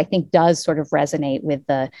spaces, which I think does sort of resonate with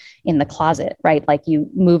in the closet, right? Like you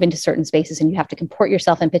move into certain spaces and you have to comport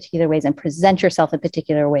yourself in particular ways and present yourself in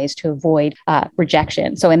particular ways to avoid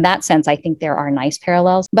rejection. So in that sense, I think there are nice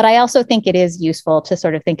parallels, but I also think it is useful to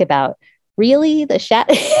sort of think about really the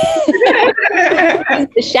shadows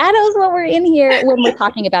when we're in here, when we're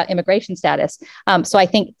talking about immigration status. So I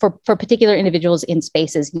think for particular individuals in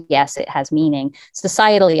spaces, yes, it has meaning.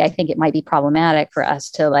 Societally, I think it might be problematic for us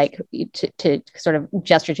to to sort of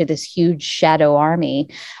gesture to this huge shadow army,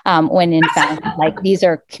 when in fact, like these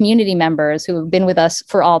are community members who have been with us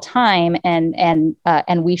for all time, and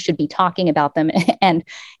we should be talking about them and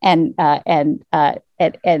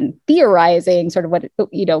theorizing sort of what,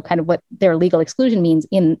 kind of what their legal exclusion means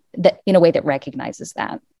in a way that recognizes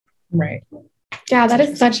that. Right. Yeah, that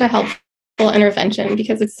is such a helpful intervention,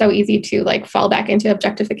 because it's so easy to like fall back into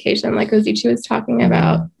objectification, like Ozichi was talking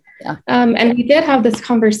about. Yeah. And we did have this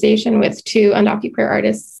conversation with two undocumented queer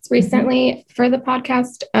artists recently for the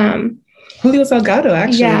podcast. Julio Salgado,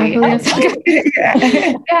 actually. Yeah, Julio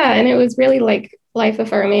Salgado. Yeah, and it was really like life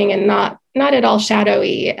affirming and not at all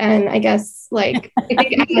shadowy. And I guess like I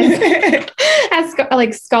think as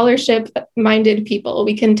like scholarship minded people,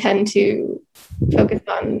 we can tend to focus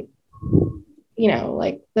on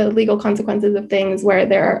like the legal consequences of things, where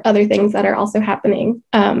there are other things that are also happening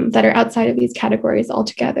that are outside of these categories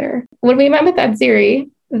altogether. When we met with Adziri,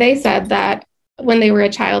 they said that when they were a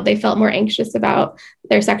child, they felt more anxious about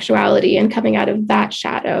their sexuality and coming out of that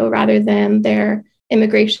shadow rather than their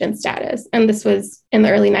immigration status. And this was in the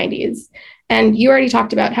early 90s. And you already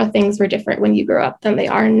talked about how things were different when you grew up than they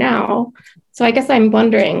are now. So I guess I'm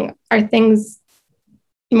wondering, are things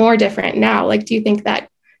more different now? Like, do you think that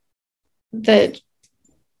the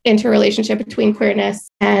interrelationship between queerness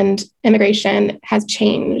and immigration has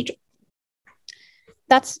changed?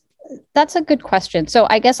 That's a good question. So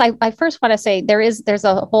I guess I first want to say there's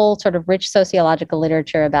a whole sort of rich sociological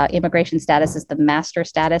literature about immigration status as the master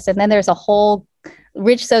status. And then there's a whole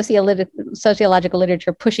rich sociological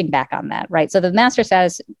literature pushing back on that, right? So the master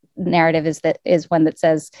status narrative is one that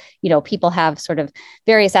says, people have sort of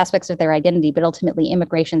various aspects of their identity, but ultimately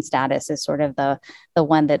immigration status is sort of the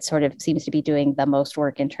one that sort of seems to be doing the most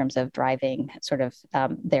work in terms of driving sort of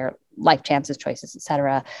their life chances, choices, et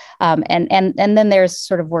cetera. And then there's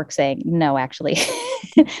sort of work saying, no, actually,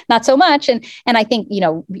 not so much. And I think,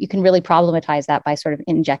 you can really problematize that by sort of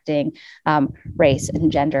injecting race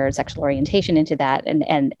and gender and sexual orientation into that.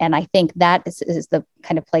 And I think that is the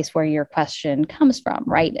kind of place where your question comes from,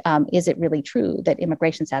 right? Is it really true that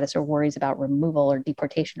immigration status or worries about removal or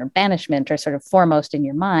deportation or banishment are sort of foremost in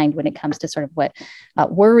your mind when it comes to sort of what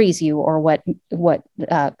worries you or what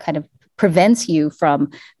kind of prevents you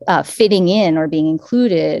from fitting in or being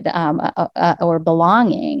included or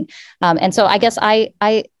belonging? And so I guess I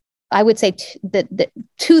would say that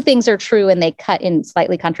two things are true and they cut in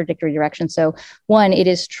slightly contradictory directions. So one, it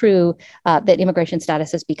is true that immigration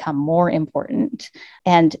status has become more important.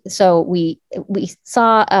 And so we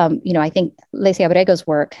saw, I think Lacey Abrego's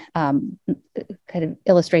work kind of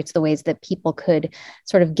illustrates the ways that people could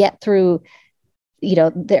sort of get through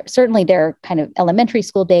their kind of elementary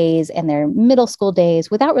school days and their middle school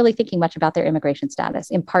days without really thinking much about their immigration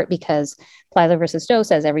status, in part because Plyler versus Stowe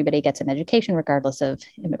says everybody gets an education regardless of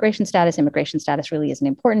immigration status. Immigration status really isn't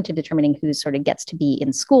important to determining who sort of gets to be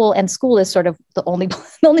in school. And school is sort of the only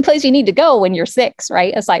place you need to go when you're 6,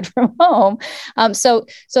 right? Aside from home. So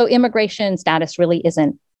immigration status really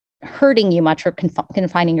isn't hurting you much or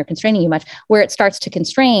confining or constraining you much. Where it starts to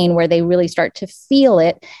constrain, where they really start to feel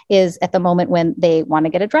it, is at the moment when they want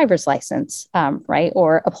to get a driver's license, right?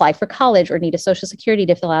 Or apply for college or need a Social Security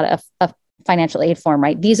to fill out a financial aid form,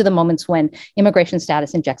 right? These are the moments when immigration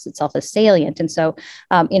status injects itself as salient. And so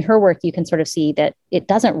in her work, you can sort of see that it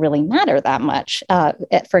doesn't really matter that much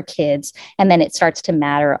for kids. And then it starts to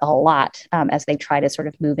matter a lot as they try to sort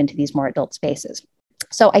of move into these more adult spaces.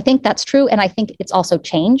 So I think that's true. And I think it's also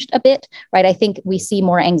changed a bit, right? I think we see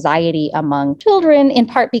more anxiety among children, in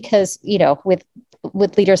part because,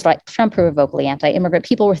 with leaders like Trump who were vocally anti-immigrant,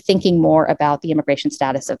 people were thinking more about the immigration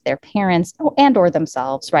status of their parents and or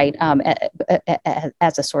themselves, right,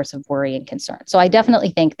 as a source of worry and concern. So I definitely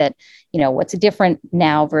think that, what's different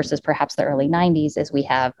now versus perhaps the early 90s is we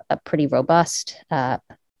have a pretty robust,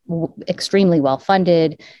 extremely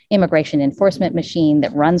well-funded immigration enforcement machine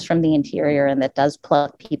that runs from the interior and that does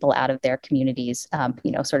pluck people out of their communities,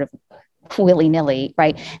 sort of willy-nilly,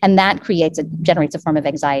 right? And that generates a form of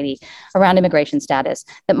anxiety around immigration status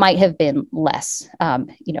that might have been less,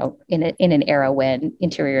 in an era when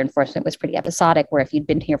interior enforcement was pretty episodic, where if you'd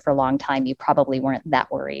been here for a long time, you probably weren't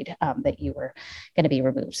that worried that you were going to be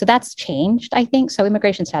removed. So that's changed, I think. So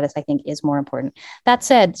immigration status, I think, is more important. That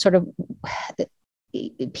said, sort of,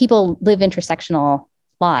 people live intersectional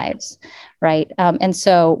lives, right? And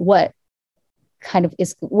so what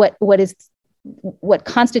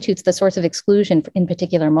constitutes the source of exclusion in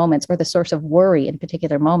particular moments or the source of worry in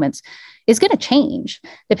particular moments is going to change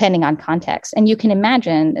depending on context. And you can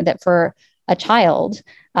imagine that for a child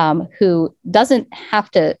who doesn't have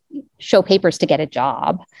to show papers to get a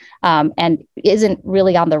job and isn't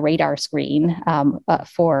really on the radar screen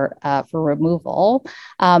for removal,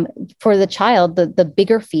 for the child, the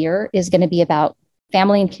bigger fear is going to be about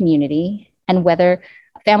family and community and whether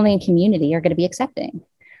family and community are going to be accepting.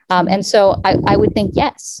 And so I would think,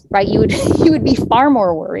 yes, right. You would be far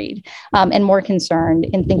more worried and more concerned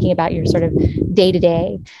in thinking about your sort of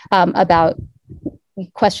day-to-day about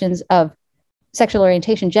questions of sexual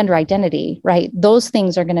orientation, gender identity, right? Those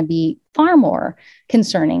things are going to be far more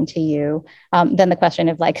concerning to you than the question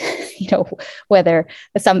of whether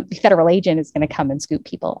some federal agent is going to come and scoop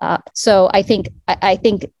people up. So I think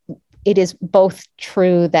it is both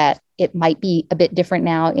true that it might be a bit different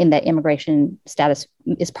now in that immigration status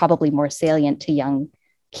is probably more salient to young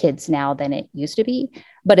kids now than it used to be.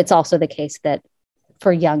 But it's also the case that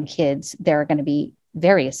for young kids, there are going to be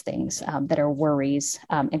various things that are worries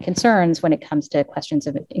and concerns when it comes to questions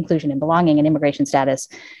of inclusion and belonging, and immigration status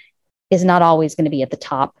is not always going to be at the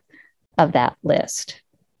top of that list.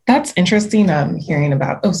 That's interesting. Hearing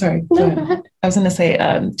about, sorry. No, go ahead. I was going to say,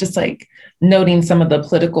 just like noting some of the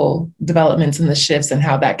political developments and the shifts and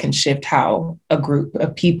how that can shift how a group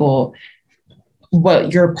of people,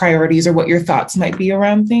 what your priorities or what your thoughts might be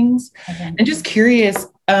around things. Okay. And just curious,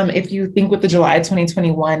 if you think with the July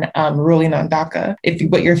 2021 ruling on DACA,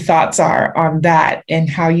 what your thoughts are on that and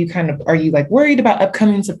how you are you like worried about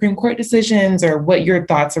upcoming Supreme Court decisions, or what your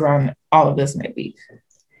thoughts around all of this might be?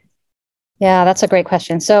 Yeah, that's a great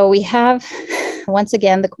question. So we have, once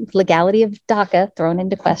again, the legality of DACA thrown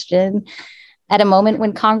into question at a moment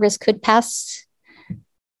when Congress could pass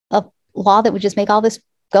a law that would just make all this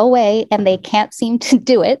go away, and they can't seem to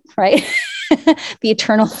do it, right? The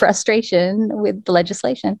eternal frustration with the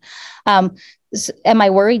legislation. Am I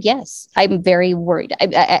worried? Yes, I'm very worried.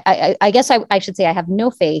 I guess I should say I have no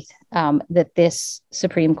faith that this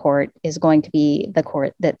Supreme Court is going to be the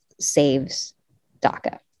court that saves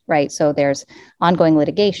DACA, right? So there's ongoing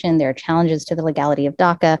litigation. There are challenges to the legality of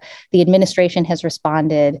DACA. The administration has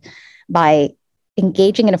responded by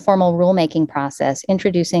engaging in a formal rulemaking process,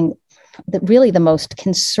 introducing really the most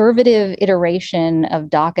conservative iteration of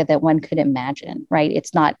DACA that one could imagine, right?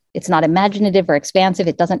 It's not imaginative or expansive.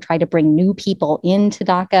 It doesn't try to bring new people into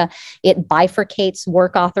DACA. It bifurcates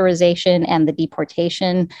work authorization and the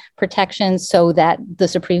deportation protections so that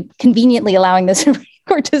conveniently allowing the Supreme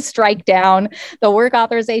Court to strike down the work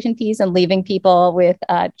authorization piece and leaving people with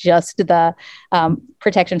just the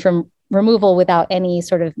protection from removal without any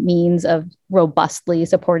sort of means of robustly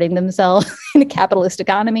supporting themselves in a capitalist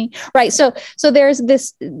economy, right? So there's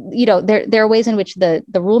this, there are ways in which the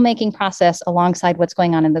rulemaking process, alongside what's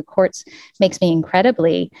going on in the courts, makes me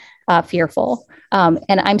incredibly fearful, and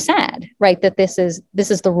I'm sad, right, that this is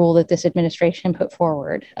the rule that this administration put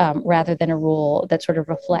forward, rather than a rule that sort of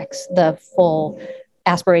reflects the full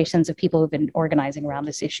aspirations of people who've been organizing around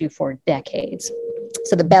this issue for decades.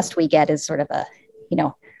 So the best we get is sort of a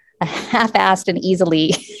half-assed and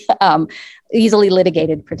easily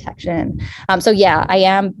litigated protection. So yeah, I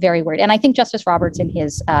am very worried. And I think Justice Roberts in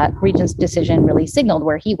his Regent's decision really signaled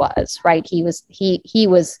where he was, right? He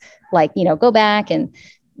was like, go back and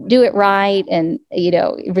do it right. And,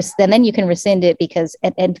 and then you can rescind it because,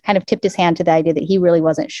 and kind of tipped his hand to the idea that he really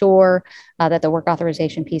wasn't sure that the work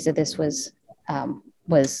authorization piece of this was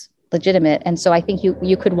legitimate. And so I think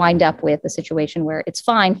you could wind up with a situation where it's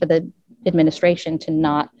fine for the administration to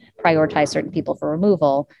not prioritize certain people for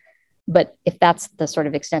removal. But if that's the sort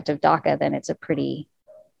of extent of DACA, then it's a pretty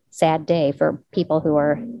sad day for people who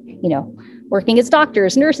are, working as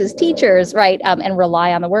doctors, nurses, teachers, right? And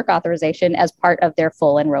rely on the work authorization as part of their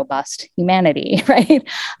full and robust humanity, right?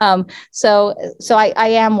 So I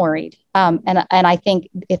am worried. And I think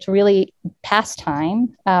it's really past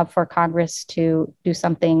time for Congress to do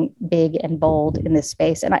something big and bold in this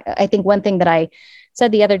space. And I think one thing that I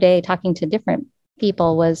said the other day, talking to different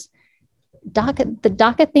people, was DACA, the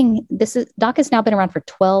DACA thing, DACA's now been around for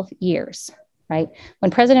 12 years, right? When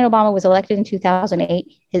President Obama was elected in 2008,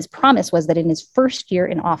 his promise was that in his first year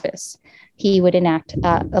in office, he would enact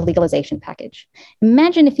a legalization package.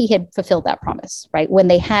 Imagine if he had fulfilled that promise, right? When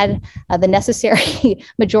they had the necessary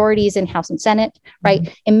majorities in House and Senate, right?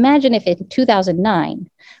 Mm-hmm. Imagine if in 2009,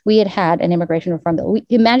 we had an immigration reform bill.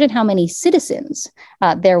 Imagine how many citizens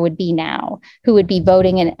there would be now who would be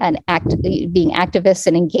voting and being activists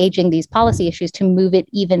and engaging these policy issues to move it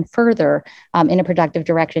even further in a productive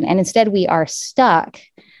direction. And instead, we are stuck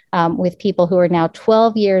with people who are now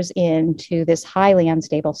 12 years into this highly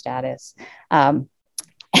unstable status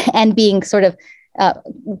and being sort of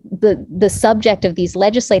the subject of these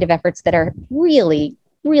legislative efforts that are really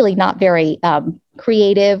not very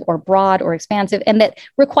creative or broad or expansive, and that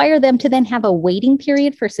require them to then have a waiting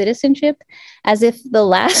period for citizenship, as if the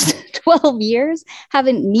last 12 years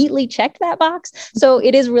haven't neatly checked that box. So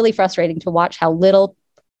it is really frustrating to watch how little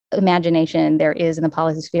imagination there is in the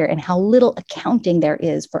policy sphere and how little accounting there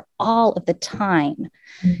is for all of the time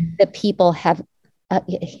that people have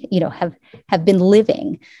been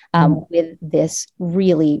living with this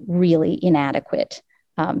really inadequate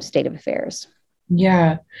state of affairs.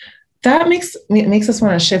 Yeah, that makes us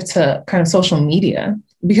want to shift to kind of social media,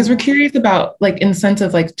 because we're curious about in the sense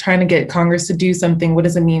of trying to get Congress to do something. What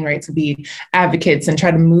does it mean, right, to be advocates and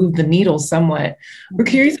try to move the needle somewhat? We're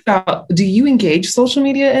curious about, do you engage social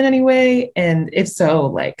media in any way? And if so,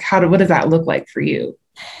 what does that look like for you?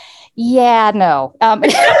 Yeah, no.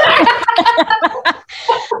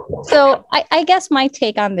 So I guess my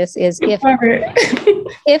take on this is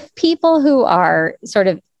if people who are sort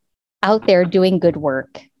of out there doing good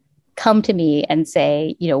work come to me and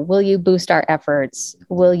say, will you boost our efforts?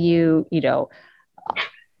 Will you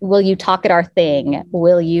talk at our thing?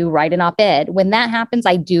 Will you write an op-ed? When that happens,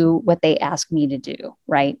 I do what they ask me to do,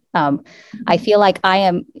 right? I feel like I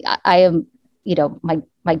am,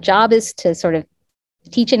 my job is to sort of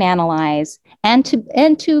teach and analyze and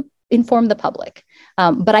to inform the public.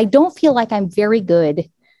 But I don't feel like I'm very good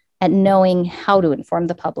at knowing how to inform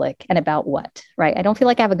the public and about what, right? I don't feel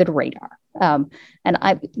like I have a good radar. And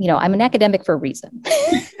I'm an academic for a reason.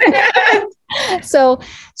 So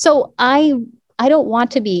I don't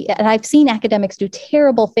want to be, and I've seen academics do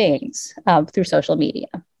terrible things through social media,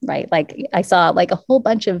 right? I saw a whole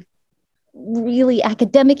bunch of really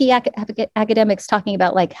academics talking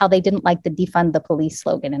about how they didn't like the defund the police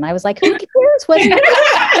slogan. And I was like, who cares? What's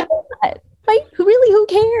like, who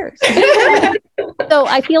cares? So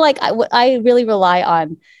I feel like I really rely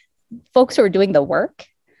on folks who are doing the work,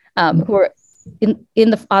 who are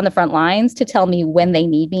on the front lines, to tell me when they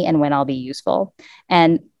need me and when I'll be useful.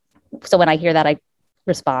 And so when I hear that,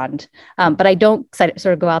 respond. But I don't sort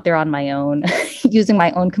of go out there on my own, using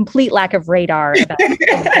my own complete lack of radar about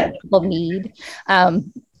what people need,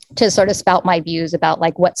 to sort of spout my views about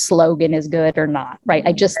like what slogan is good or not. Right.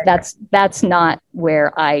 That's not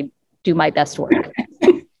where I do my best work.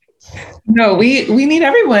 No, we need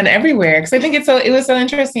everyone everywhere. Because I think it was so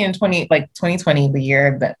interesting in 2020, the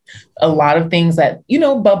year that a lot of things that,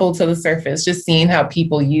 bubble to the surface, just seeing how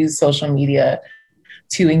people use social media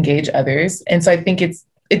to engage others. And so I think it's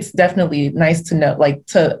definitely nice to know, like,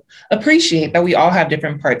 to appreciate that we all have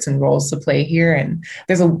different parts and roles to play here. And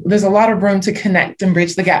there's a lot of room to connect and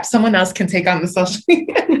bridge the gap. Someone else can take on the social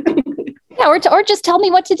media. Yeah, or just tell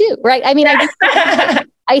me what to do. Right. I mean,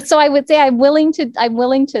 so I would say I'm willing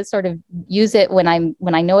to sort of use it when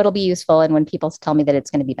I know it'll be useful, and when people tell me that it's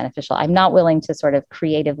going to be beneficial. I'm not willing to sort of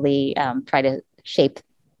creatively try to shape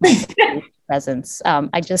my presence.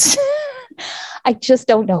 I just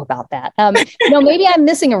don't know about that. Maybe I'm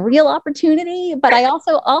missing a real opportunity, but I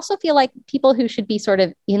also feel like people who should be sort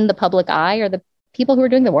of in the public eye are the people who are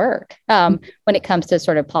doing the work when it comes to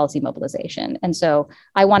sort of policy mobilization. And so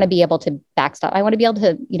I want to be able to backstop. I want to be able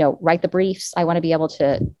to, write the briefs. I want to be able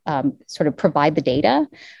to sort of provide the data.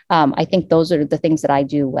 I think those are the things that I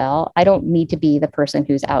do well. I don't need to be the person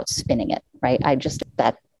who's out spinning it, right?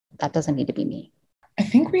 That doesn't need to be me. I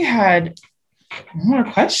think we had one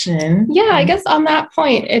more question. Yeah, I guess on that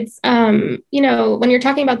point, it's, when you're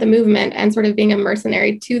talking about the movement and sort of being a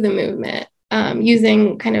mercenary to the movement,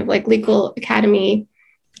 using kind of like legal academy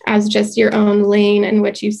as just your own lane in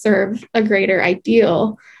which you serve a greater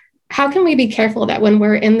ideal, how can we be careful that when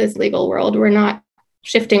we're in this legal world, we're not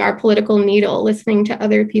shifting our political needle, listening to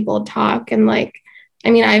other people talk? And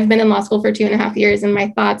I've been in law school for 2.5 years, and my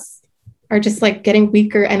thoughts are just like getting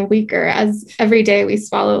weaker and weaker as every day we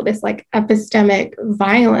swallow this like epistemic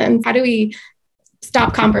violence. How do we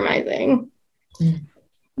stop compromising?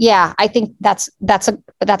 Yeah, I think that's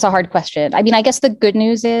a hard question. I mean, I guess the good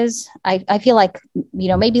news is I feel like,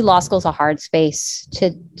 maybe law school is a hard space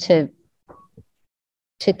to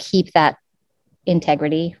keep that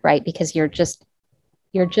integrity, right? Because you're just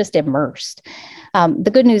immersed.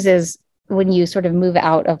 The good news is when you sort of move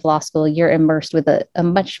out of law school, you're immersed with a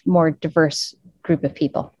much more diverse group of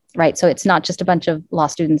people, right? So it's not just a bunch of law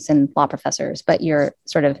students and law professors, but you're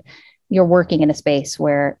working in a space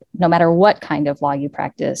where no matter what kind of law you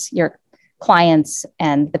practice, your clients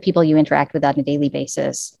and the people you interact with on a daily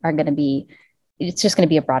basis it's just going to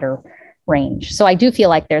be a broader range. So I do feel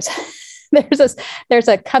like there's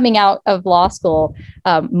a coming out of law school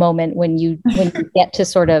moment when you get to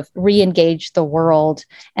sort of re-engage the world.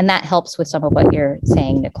 And that helps with some of what you're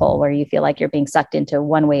saying, Nicole, where you feel like you're being sucked into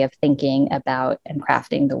one way of thinking about and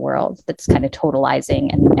crafting the world that's kind of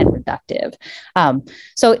totalizing and reductive.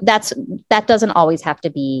 So that doesn't always have to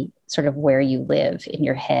be sort of where you live in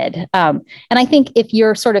your head. And I think if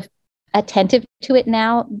you're sort of attentive to it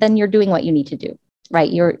now, then you're doing what you need to do, right?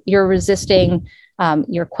 You're resisting,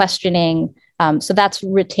 you're questioning. So that's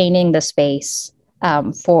retaining the space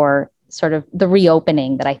for sort of the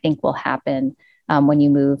reopening that I think will happen when you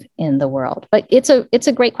move in the world. But it's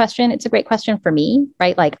a great question. It's a great question for me,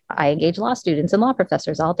 right? Like, I engage law students and law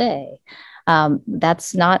professors all day.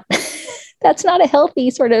 That's not a healthy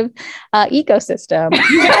sort of ecosystem.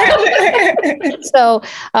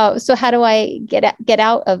 So how do I get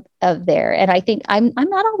out of there? And I think I'm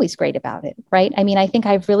not always great about it, right? I mean, I think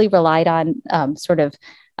I've really relied on sort of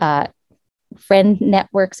friend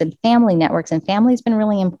networks and family networks, and family's been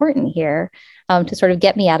really important here to sort of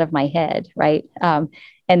get me out of my head, right?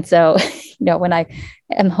 And so, when I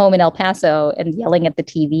am home in El Paso and yelling at the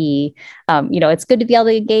TV, it's good to be able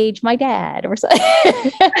to engage my dad or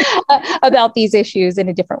about these issues in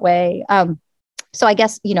a different way. So I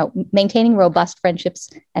guess, maintaining robust friendships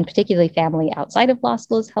and particularly family outside of law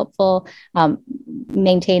school is helpful.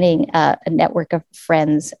 Maintaining a network of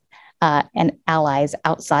friends and allies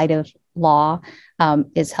outside of law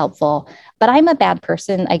is helpful. But I'm a bad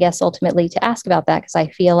person, I guess, ultimately to ask about that, because I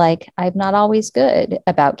feel like I'm not always good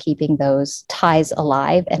about keeping those ties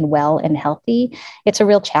alive and well and healthy. It's a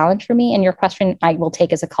real challenge for me. And your question I will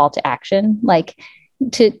take as a call to action, like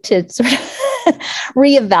to sort of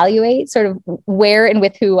reevaluate sort of where and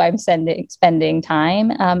with who I'm spending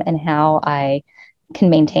time and how I can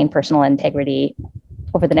maintain personal integrity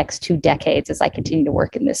over the next 2 decades as I continue to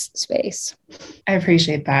work in this space. I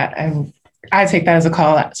appreciate that. I take that as a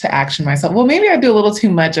call to action myself. Well, maybe I do a little too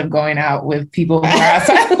much of going out with people who are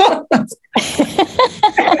outside.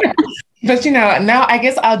 But now I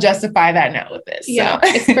guess I'll justify that now with this. Yeah,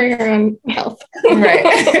 it's for your own health.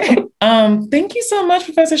 Right. Thank you so much,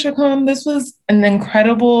 Professor Chacón. This was an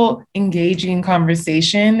incredible, engaging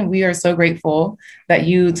conversation. We are so grateful that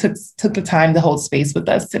you took the time to hold space with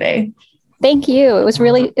us today. Thank you. It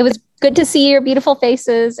was good to see your beautiful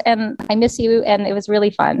faces, and I miss you. And it was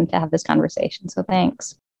really fun to have this conversation. So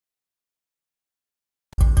thanks.